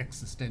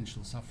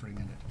existential suffering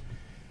in it.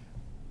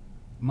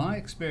 My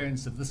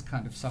experience of this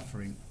kind of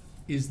suffering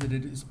is that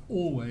it is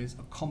always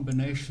a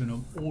combination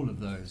of all of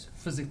those: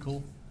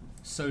 physical,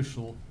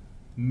 social,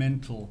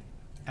 mental,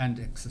 and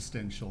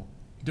existential.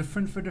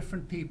 Different for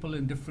different people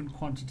in different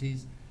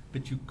quantities,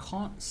 but you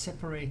can't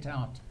separate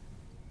out.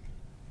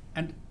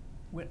 And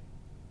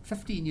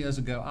 15 years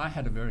ago, I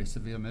had a very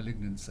severe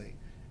malignancy,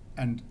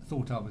 and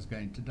thought I was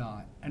going to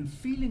die. And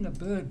feeling a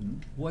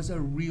burden was a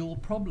real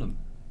problem.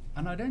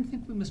 And I don't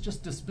think we must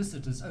just dismiss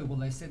it as, oh, well,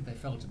 they said they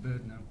felt a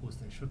burden, and of course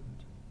they shouldn't.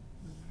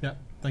 Yeah,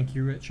 thank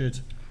you, Richard.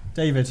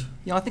 David?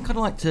 Yeah, I think I'd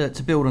like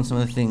to build on some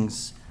of the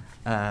things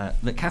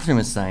that Catherine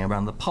was saying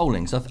around the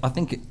polling. So I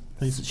think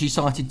she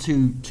cited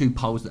two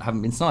polls that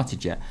haven't been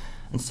cited yet.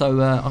 And so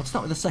I'll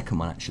start with the second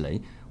one,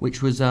 actually,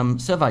 which was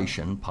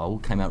Servation poll,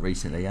 came out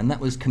recently, and that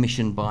was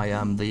commissioned by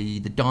the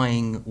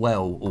Dying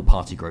Well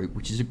All-Party Group,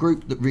 which is a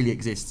group that really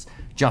exists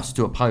just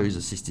to oppose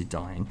assisted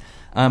dying.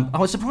 I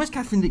was surprised,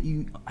 Catherine, that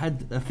you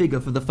had a figure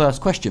for the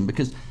first question,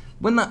 because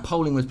when that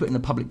polling was put in the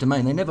public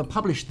domain, they never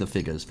published the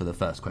figures for the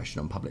first question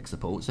on public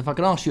support. So if I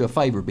could ask you a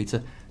favour, it would be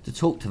to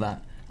talk to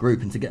that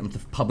group and to get them to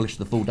publish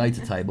the full data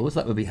tables,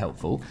 that would be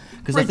helpful.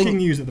 Breaking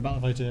news at the Battle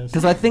of Ideas.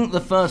 Because I think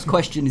the first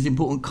question is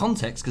important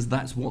context, because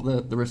that's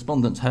what the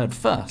respondents heard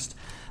first.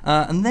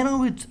 And then I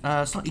would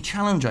slightly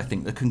challenge, I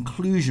think, the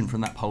conclusion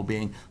from that poll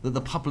being that the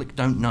public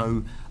don't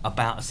know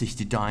about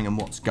assisted dying and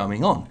what's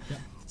going on. Yeah.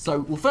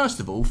 So, well,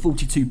 first of all,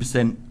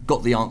 42%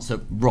 got the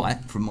answer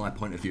right from my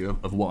point of view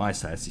of what I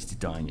say assisted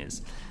dying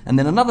is. And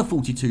then another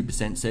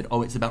 42% said,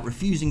 oh, it's about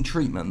refusing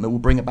treatment that will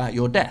bring about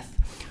your death.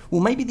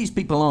 Well, maybe these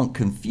people aren't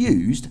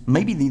confused.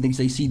 Maybe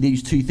they see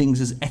these two things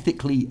as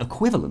ethically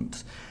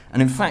equivalent.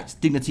 And in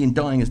fact, Dignity in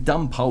Dying has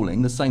done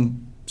polling, the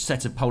same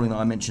set of polling that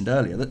I mentioned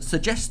earlier, that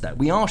suggests that.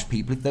 We asked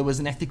people if there was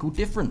an ethical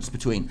difference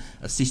between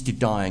assisted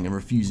dying and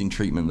refusing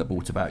treatment that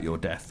brought about your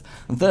death.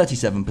 And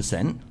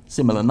 37%,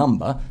 similar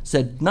number,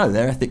 said no,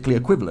 they're ethically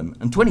equivalent.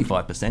 And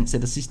 25%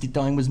 said assisted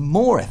dying was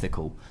more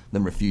ethical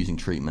than refusing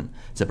treatment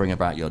to bring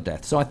about your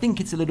death. So I think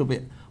it's a little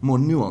bit more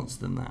nuanced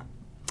than that.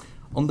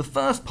 On the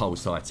first poll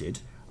cited,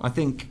 I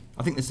think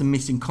there's some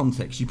missing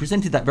context. You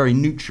presented that very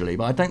neutrally,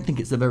 but I don't think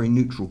it's a very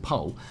neutral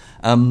poll.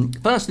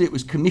 Firstly, it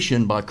was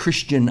commissioned by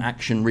Christian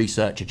Action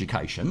Research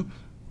Education.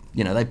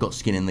 You know, they've got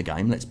skin in the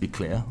game, let's be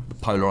clear. The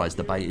polarised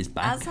debate is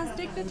back. As has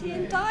Dignity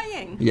in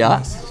Dying.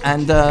 Yeah,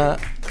 and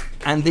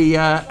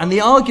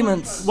the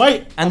arguments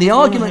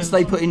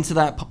they put into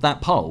that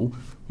poll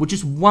were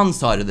just one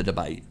side of the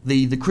debate,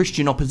 the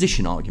Christian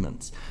opposition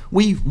arguments.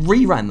 We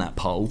reran that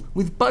poll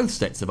with both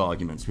sets of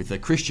arguments, with the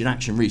Christian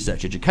Action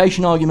Research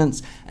Education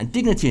arguments and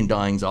Dignity in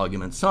Dying's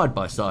arguments side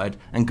by side,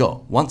 and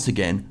got, once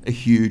again, a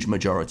huge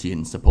majority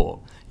in support.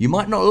 You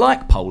might not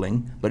like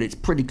polling, but it's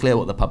pretty clear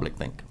what the public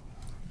think.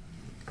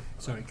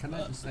 Sorry, can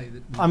I just say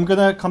that... I'm going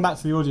to come back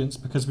to the audience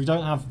because we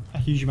don't have a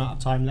huge amount of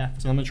time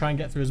left, and I'm going to try and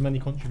get through as many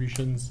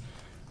contributions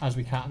as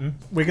we can.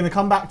 We're going to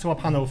come back to our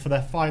panel for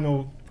their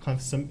final kind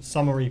of some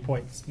summary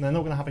points, and they're not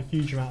going to have a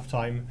huge amount of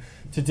time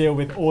to deal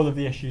with all of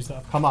the issues that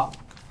have come up.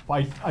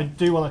 But I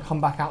do want to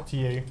come back out to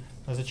you.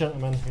 There's a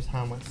gentleman whose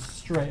hand went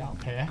straight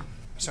up here.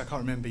 So I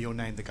can't remember your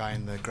name, the guy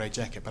in the grey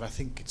jacket, but I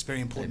think it's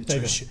very important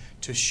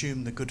to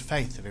assume the good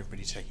faith of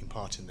everybody taking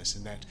part in this,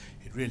 and that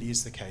it really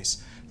is the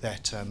case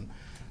that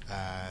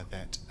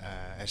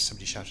as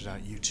somebody shouted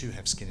out, you too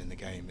have skin in the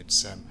game.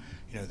 It's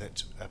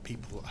that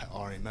people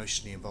are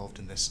emotionally involved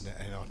in this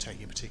and are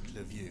taking a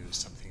particular view is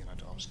something that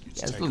I'd ask you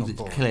to take on board. As long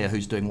as it's clear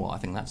who's doing what, I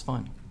think that's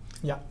fine.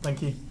 Yeah,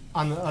 thank you.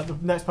 And the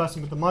next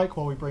person with the mic,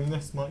 while we bring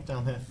this mic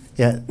down here.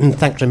 Yeah,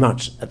 thanks very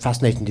much. A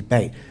fascinating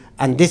debate.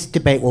 And this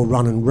debate will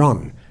run and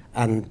run.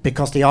 And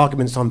because the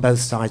arguments on both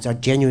sides are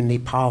genuinely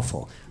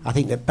powerful, I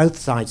think that both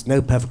sides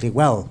know perfectly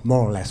well,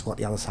 more or less, what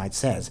the other side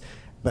says.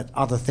 But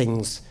other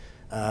things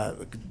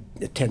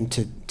tend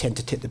to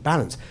tip the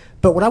balance.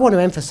 But what I want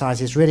to emphasise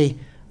is really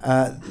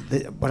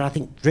what I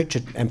think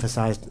Richard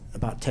emphasised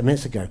about 10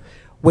 minutes ago,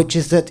 which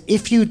is that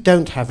if you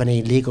don't have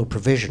any legal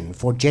provision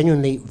for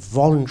genuinely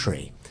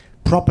voluntary,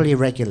 properly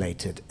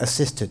regulated,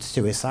 assisted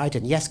suicide,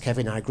 and yes,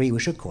 Kevin, I agree, we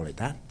should call it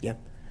that, yeah,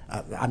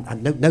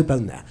 and no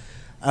bone there,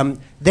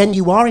 then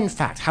you are in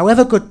fact,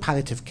 however good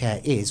palliative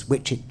care is,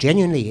 which it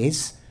genuinely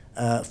is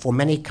for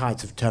many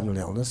kinds of terminal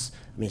illness,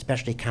 I mean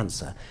especially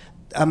cancer,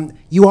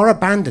 you are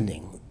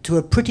abandoning to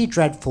a pretty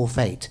dreadful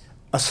fate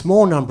a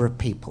small number of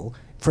people,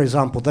 for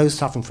example, those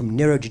suffering from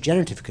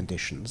neurodegenerative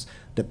conditions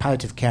that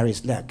palliative care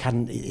is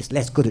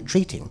less good at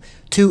treating,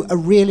 to a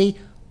really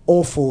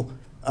awful,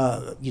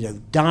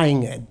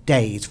 dying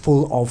days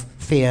full of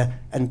fear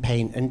and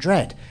pain and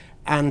dread.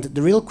 And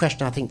the real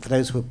question, I think, for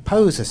those who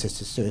oppose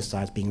assisted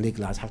suicide being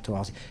legalised have to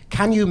ask,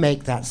 can you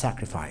make that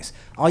sacrifice?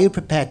 Are you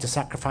prepared to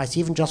sacrifice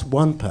even just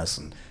one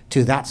person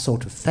to that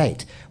sort of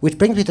fate? Which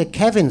brings me to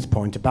Kevin's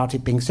point about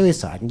it being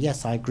suicide, and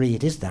yes, I agree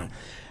it is that.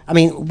 I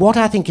mean, what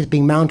I think is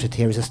being mounted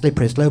here is a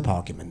slippery slope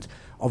argument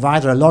of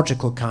either a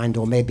logical kind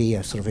or maybe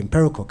a sort of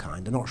empirical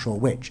kind, I'm not sure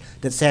which,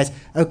 that says,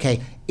 okay,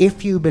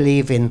 if you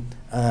believe in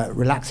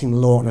relaxing the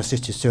law on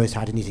assisted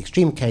suicide in these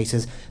extreme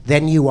cases,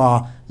 then you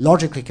are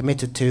logically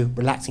committed to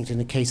relaxing it in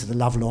the case of the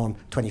lovelorn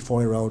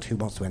 24-year-old who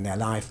wants to end their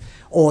life,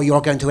 or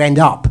you're going to end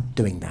up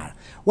doing that.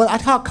 Well, I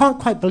can't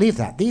quite believe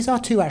that. These are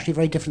two actually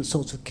very different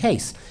sorts of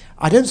case.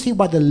 I don't see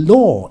why the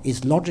law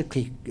is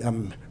logically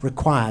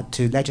required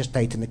to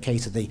legislate in the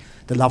case of the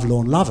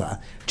lovelorn lover,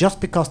 just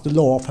because the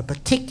law, for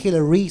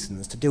particular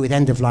reasons to do with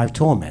end-of-life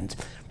torment,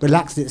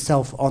 relaxes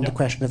itself on the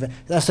question of it.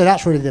 So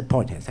that's really the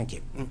point here. Thank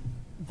you.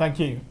 Thank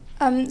you.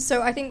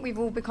 So I think we've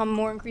all become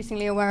more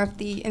increasingly aware of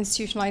the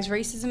institutionalised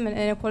racism and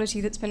inequality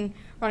that's been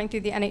running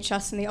through the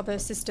NHS and the other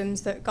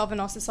systems that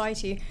govern our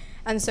society.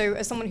 And so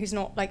as someone who's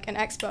not like an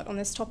expert on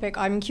this topic,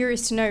 I'm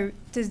curious to know,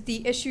 does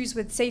the issues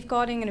with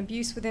safeguarding and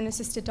abuse within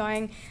assisted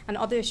dying and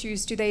other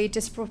issues, do they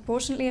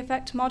disproportionately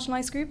affect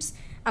marginalised groups?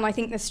 And I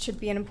think this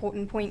should be an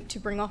important point to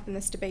bring up in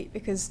this debate,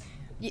 because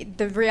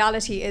the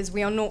reality is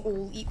we are not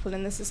all equal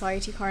in this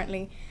society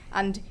currently.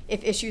 And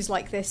if issues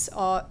like this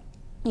are,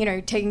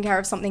 taking care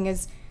of something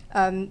as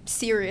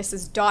serious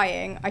as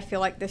dying, I feel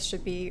like this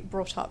should be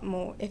brought up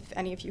more. If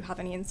any of you have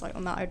any insight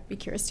on that, I'd be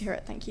curious to hear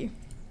it. Thank you.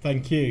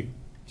 Thank you.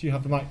 Do you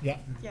have the mic? Yeah.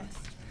 Yes.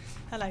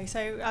 Hello.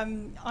 So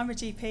I'm a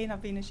GP and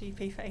I've been a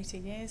GP for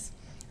 18 years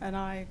and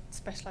I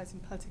specialise in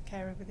palliative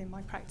care within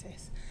my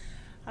practice.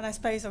 And I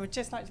suppose I would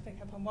just like to pick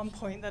up on one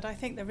point, that I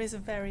think there is a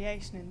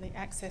variation in the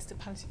access to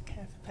palliative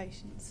care for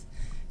patients.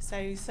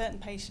 So certain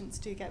patients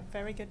do get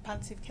very good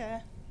palliative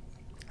care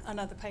and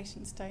other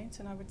patients don't,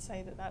 and I would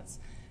say that that's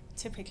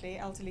typically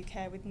elderly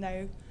care with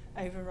no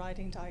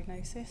overriding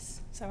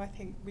diagnosis. So I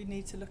think we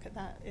need to look at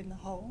that in the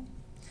whole.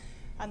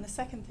 And the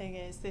second thing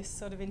is this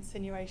sort of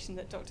insinuation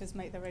that doctors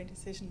make their own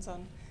decisions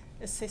on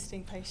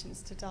assisting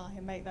patients to die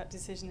and make that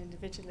decision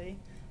individually.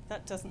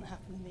 That doesn't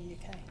happen in the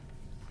UK.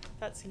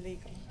 That's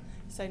illegal.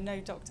 So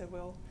no doctor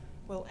will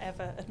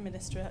ever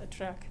administer a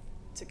drug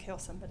to kill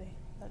somebody.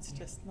 That's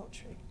just not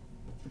true.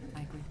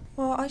 I agree.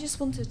 Well, I just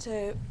wanted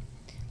to...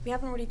 We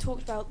haven't really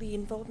talked about the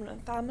involvement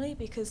of family,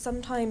 because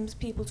sometimes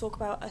people talk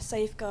about a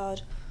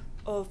safeguard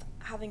of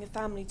having a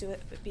family do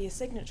it, be a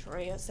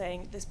signatory, as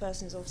saying this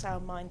person is of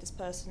sound mind, this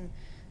person,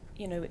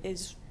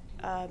 is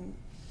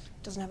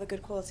doesn't have a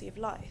good quality of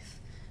life,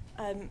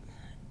 and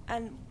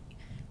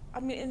I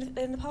mean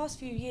in the past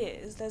few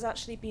years, there's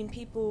actually been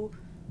people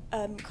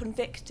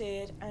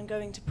convicted and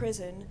going to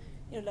prison.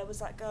 There was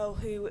that girl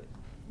who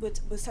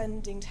was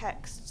sending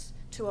texts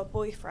to her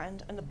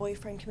boyfriend, and the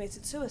boyfriend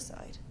committed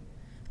suicide.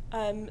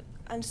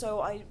 And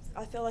so I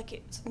feel like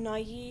it's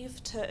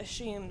naive to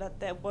assume that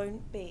there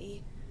won't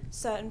be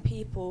certain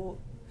people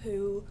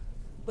who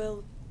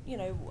will,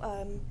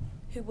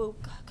 who will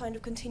kind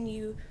of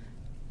continue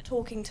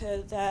talking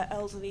to their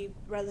elderly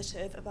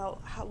relative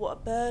about what a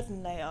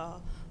burden they are,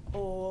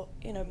 or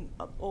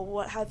or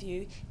what have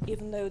you,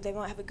 even though they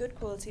might have a good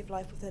quality of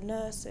life with their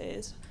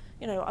nurses.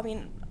 I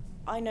mean,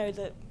 I know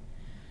that.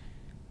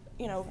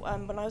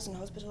 When I was in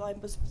hospital, I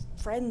was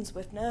friends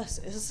with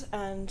nurses,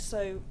 and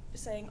so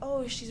saying,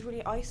 oh, she's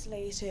really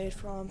isolated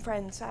from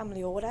friends,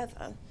 family, or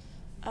whatever.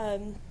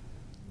 I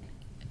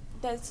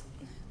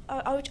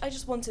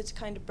just wanted to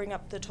kind of bring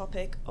up the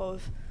topic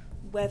of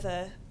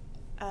whether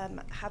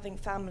having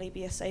family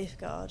be a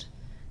safeguard,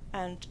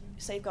 and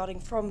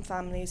safeguarding from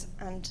families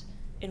and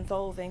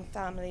involving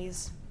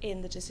families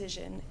in the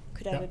decision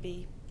could ever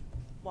be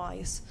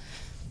wise.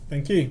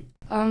 Thank you.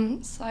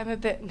 So I'm a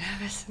bit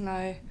nervous and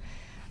I'm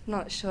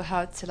not sure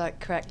how to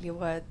correctly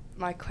word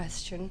my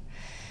question.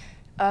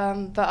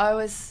 But I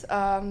was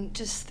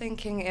just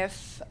thinking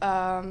if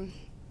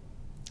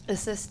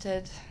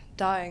assisted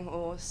dying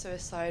or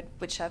suicide,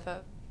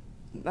 whichever,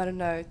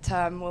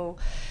 term will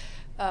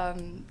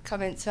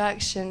come into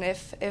action,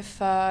 if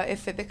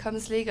it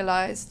becomes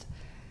legalized,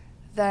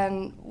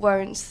 then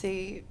won't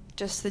the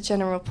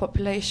general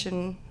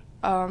population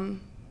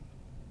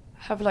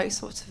have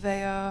sort of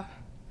a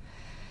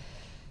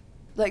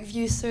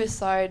view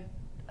suicide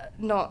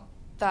not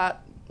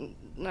that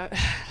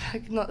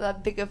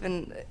big of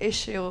an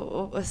issue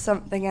or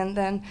something, and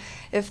then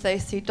if they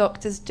see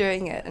doctors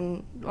doing it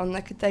and on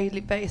a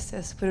daily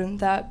basis, wouldn't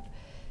that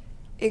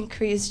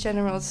increase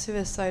general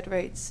suicide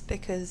rates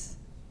because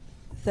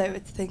they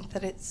would think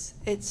that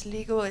it's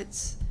legal,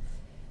 it's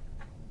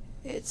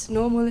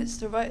normal, it's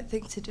the right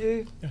thing to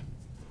do? Yeah.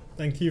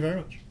 Thank you very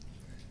much.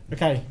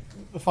 Okay,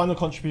 the final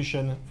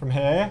contribution from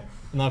here,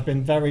 and I've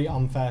been very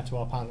unfair to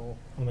our panel.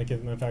 I'm going to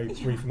give them a very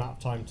brief amount of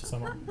time to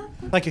sum up.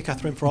 Thank you,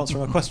 Catherine, for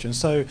answering our question.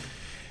 So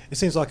it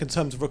seems like in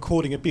terms of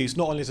recording abuse,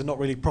 not only is it not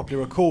really properly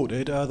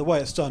recorded, the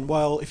way it's done,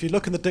 well, if you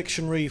look in the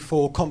dictionary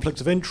for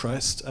conflict of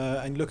interest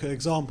and look at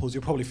examples,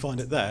 you'll probably find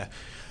it there.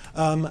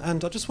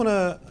 And I just want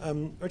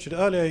to, Richard,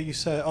 earlier you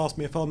asked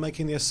me if I'm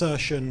making the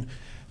assertion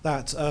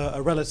that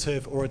a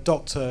relative or a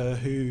doctor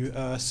who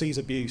sees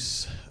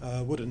abuse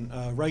wouldn't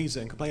raise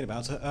it and complain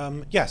about it.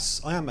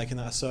 Yes, I am making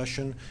that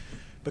assertion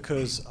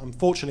because,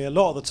 unfortunately, a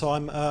lot of the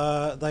time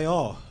they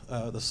are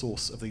the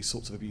source of these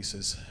sorts of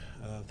abuses.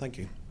 Thank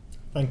you.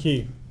 Thank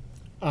you.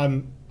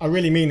 I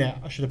really mean it.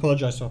 I should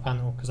apologise to our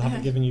panel because I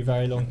haven't given you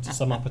very long to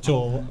sum up at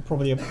all.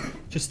 Probably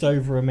just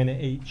over a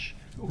minute each.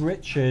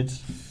 Richard,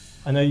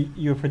 I know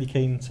you were pretty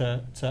keen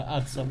to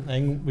add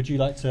something. Would you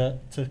like to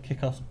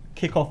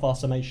kick off our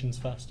summations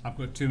first? I've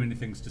got too many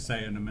things to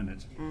say in a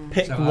minute.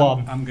 Pick so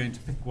one. I'm going to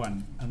pick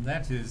one, and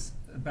that is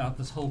about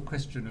this whole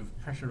question of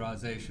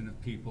pressurisation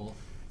of people,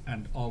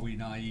 and are we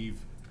naive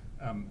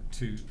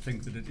to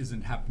think that it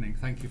isn't happening?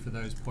 Thank you for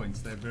those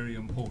points. They're very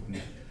important.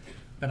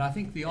 But I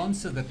think the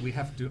answer that we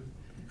have to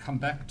come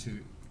back to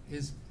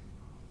is,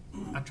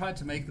 I tried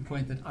to make the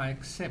point that I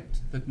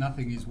accept that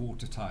nothing is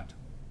watertight.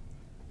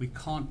 We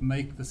can't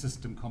make the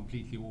system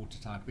completely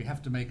watertight. We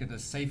have to make it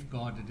as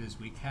safeguarded as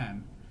we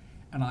can.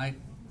 And I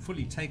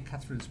fully take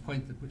Catherine's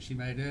point which she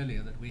made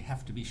earlier, that we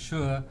have to be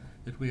sure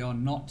that we are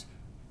not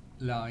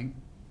allowing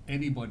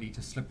anybody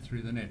to slip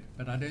through the net.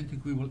 But I don't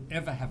think we will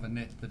ever have a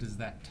net that is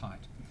that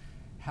tight.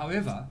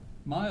 However,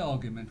 my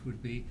argument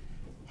would be,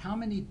 how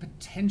many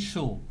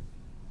potential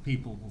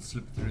people will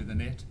slip through the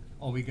net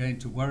are we going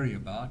to worry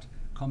about,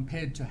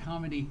 compared to how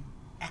many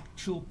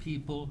actual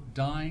people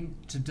dying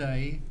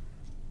today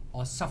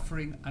are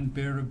suffering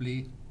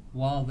unbearably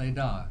while they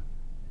die?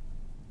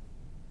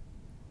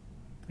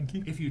 Thank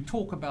you. If you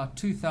talk about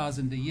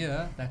 2,000 a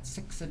year, that's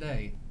 6 a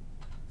day.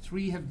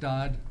 3 have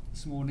died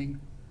this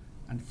morning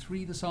and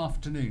 3 this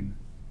afternoon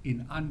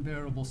in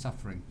unbearable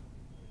suffering.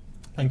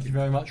 Thank you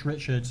very much,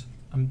 Richard.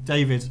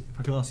 David, if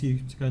I could ask you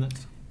to go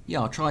next.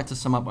 Yeah, I'll try to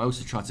sum up. I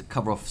also tried to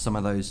cover off some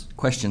of those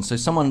questions. So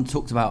someone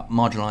talked about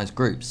marginalised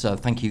groups, so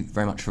thank you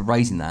very much for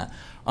raising that.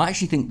 I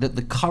actually think that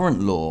the current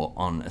law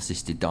on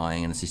assisted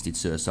dying and assisted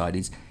suicide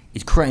is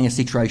creating a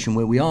situation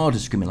where we are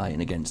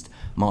discriminating against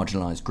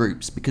marginalised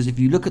groups, because if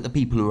you look at the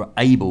people who are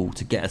able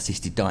to get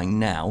assisted dying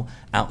now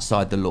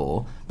outside the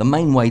law, the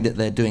main way that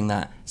they're doing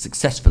that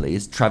successfully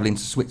is travelling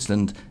to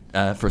Switzerland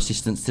for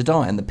assistance to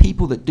die. And the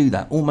people that do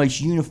that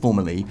almost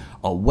uniformly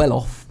are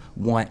well-off,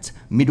 white,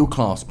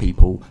 middle-class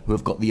people who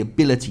have got the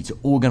ability to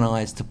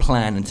organise, to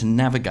plan and to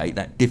navigate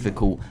that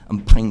difficult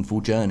and painful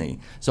journey.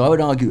 So I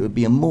would argue it would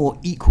be a more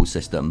equal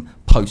system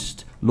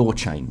post-law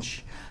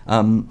change.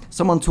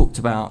 Someone talked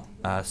about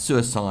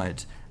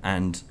suicide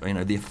and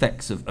the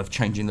effects of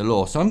changing the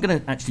law. So I'm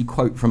going to actually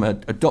quote from a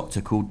doctor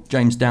called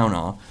James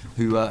Downer,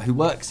 who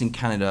works in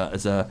Canada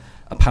as a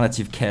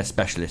palliative care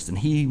specialist, and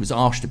he was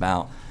asked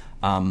about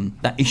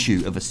that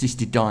issue of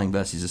assisted dying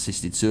versus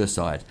assisted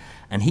suicide.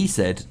 And he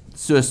said,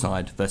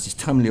 suicide versus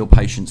terminally ill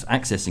patients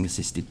accessing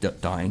assisted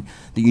dying,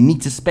 that you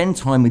need to spend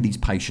time with these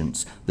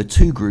patients. The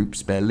two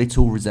groups bear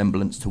little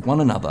resemblance to one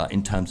another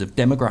in terms of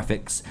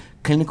demographics,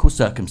 clinical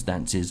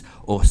circumstances,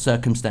 or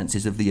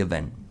circumstances of the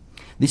event.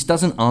 This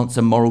doesn't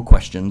answer moral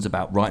questions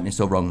about rightness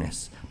or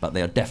wrongness, but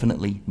they are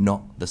definitely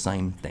not the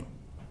same thing.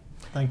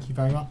 Thank you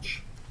very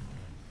much.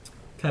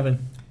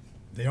 Kevin?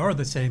 They are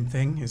the same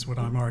thing, is what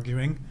I'm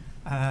arguing.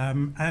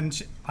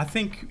 And I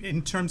think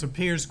in terms of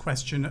Pierre's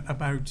question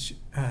about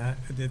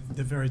the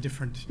very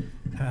different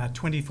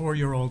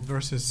 24-year-old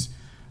versus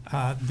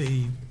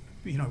the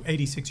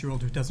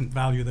 86-year-old who doesn't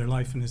value their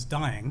life and is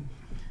dying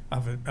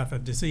of a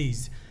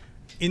disease,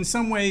 in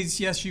some ways,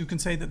 yes, you can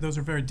say that those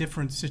are very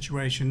different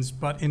situations,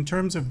 but in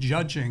terms of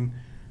judging,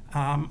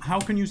 how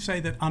can you say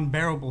that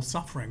unbearable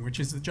suffering, which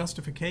is the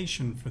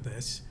justification for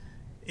this,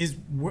 is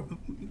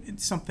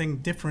something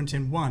different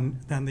in one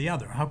than the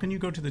other? How can you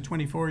go to the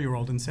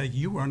 24-year-old and say,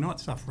 you are not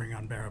suffering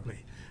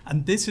unbearably?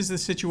 And this is the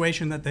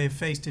situation that they've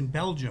faced in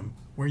Belgium,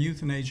 where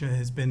euthanasia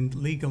has been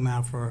legal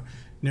now for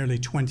nearly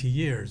 20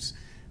 years.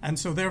 And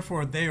so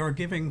therefore, they are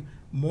giving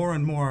more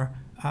and more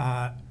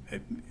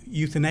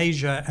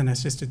euthanasia and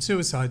assisted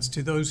suicides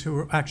to those who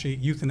are actually,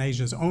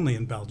 euthanasia is only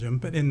in Belgium,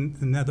 but in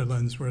the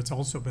Netherlands, where it's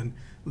also been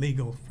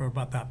legal for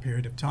about that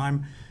period of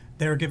time,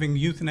 they're giving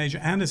euthanasia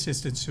and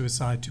assisted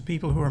suicide to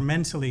people who are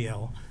mentally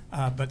ill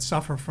but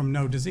suffer from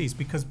no disease,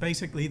 because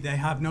basically they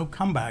have no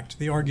comeback to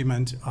the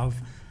argument of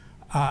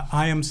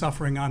I am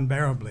suffering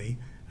unbearably.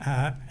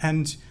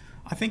 And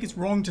I think it's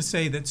wrong to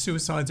say that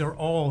suicides are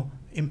all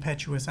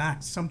impetuous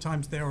acts.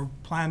 Sometimes they are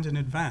planned in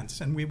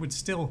advance, and we would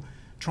still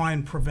try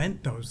and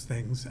prevent those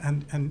things.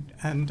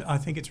 And I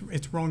think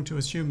it's wrong to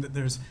assume that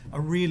there's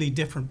a really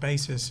different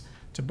basis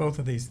to both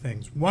of these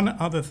things. One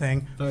other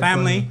thing,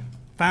 family.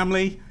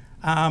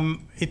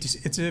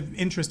 It's an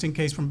interesting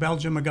case from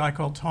Belgium, a guy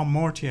called Tom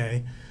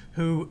Mortier,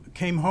 who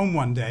came home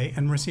one day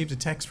and received a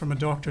text from a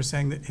doctor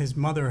saying that his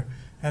mother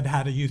had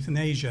had a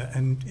euthanasia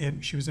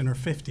and she was in her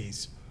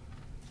 50s.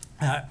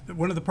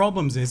 One of the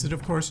problems is that,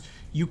 of course,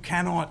 you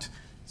cannot,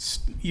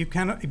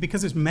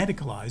 because it's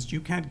medicalized,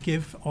 you can't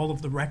give all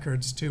of the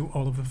records to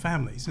all of the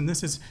families. And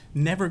this is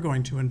never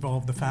going to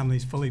involve the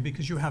families fully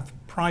because you have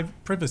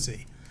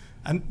privacy.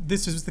 And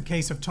this is the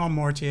case of Tom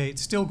Mortier.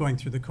 It's still going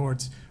through the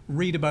courts.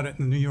 Read about it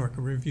in the New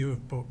Yorker Review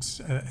of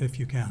Books if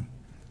you can.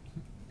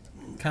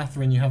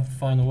 Catherine, you have the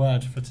final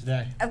word for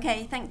today.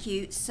 Okay, thank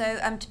you. So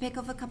to pick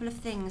off a couple of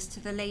things to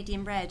the lady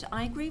in red,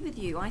 I agree with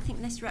you. I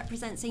think this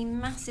represents a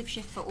massive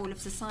shift for all of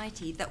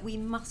society that we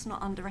must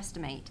not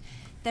underestimate.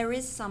 There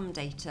is some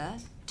data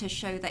to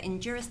show that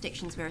in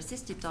jurisdictions where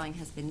assisted dying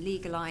has been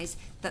legalised,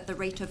 that the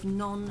rate of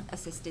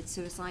non-assisted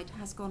suicide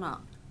has gone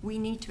up. We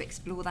need to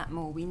explore that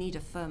more. We need a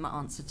firmer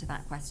answer to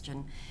that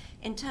question.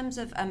 In terms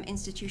of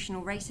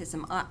institutional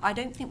racism, I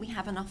don't think we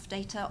have enough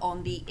data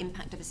on the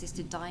impact of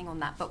assisted dying on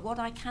that. But what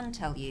I can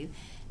tell you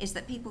is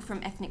that people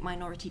from ethnic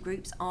minority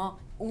groups are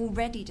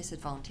already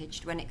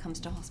disadvantaged when it comes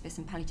to hospice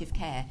and palliative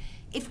care.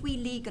 If we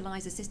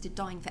legalise assisted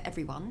dying for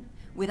everyone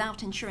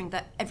without ensuring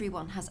that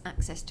everyone has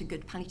access to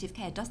good palliative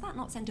care, does that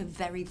not send a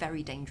very,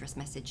 very dangerous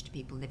message to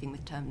people living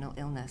with terminal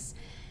illness?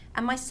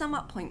 And my sum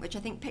up point, which I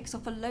think picks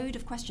off a load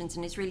of questions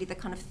and is really the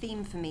kind of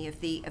theme for me of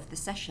the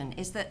session,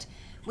 is that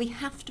we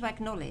have to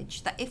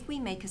acknowledge that if we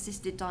make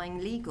assisted dying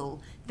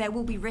legal, there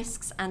will be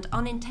risks and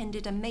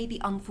unintended and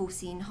maybe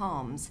unforeseen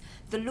harms.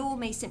 The law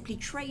may simply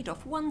trade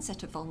off one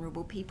set of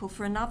vulnerable people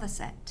for another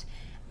set.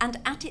 And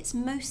at its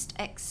most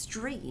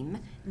extreme,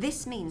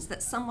 this means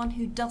that someone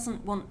who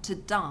doesn't want to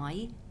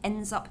die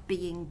ends up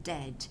being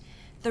dead.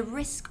 The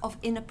risk of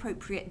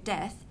inappropriate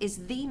death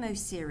is the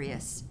most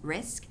serious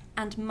risk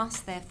and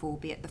must therefore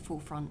be at the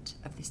forefront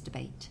of this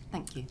debate.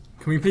 Thank you.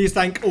 Can we please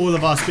thank all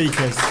of our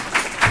speakers?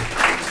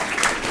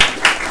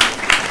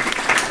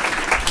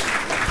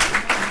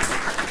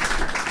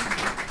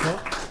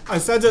 Well, I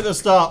said at the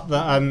start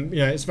that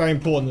it's very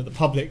important that the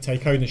public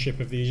take ownership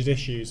of these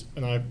issues,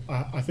 and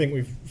I think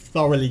we've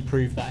thoroughly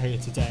proved that here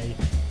today.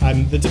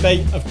 The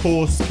debate, of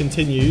course,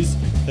 continues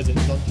as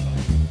it's lunchtime.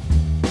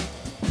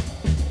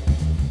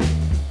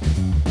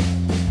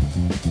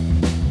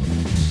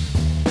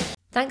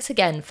 Thanks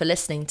again for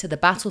listening to the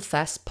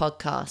Battlefest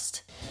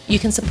podcast. You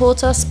can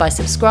support us by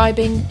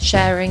subscribing,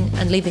 sharing,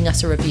 and leaving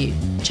us a review.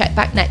 Check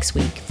back next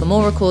week for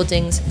more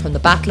recordings from the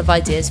Battle of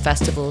Ideas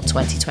Festival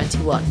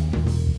 2021.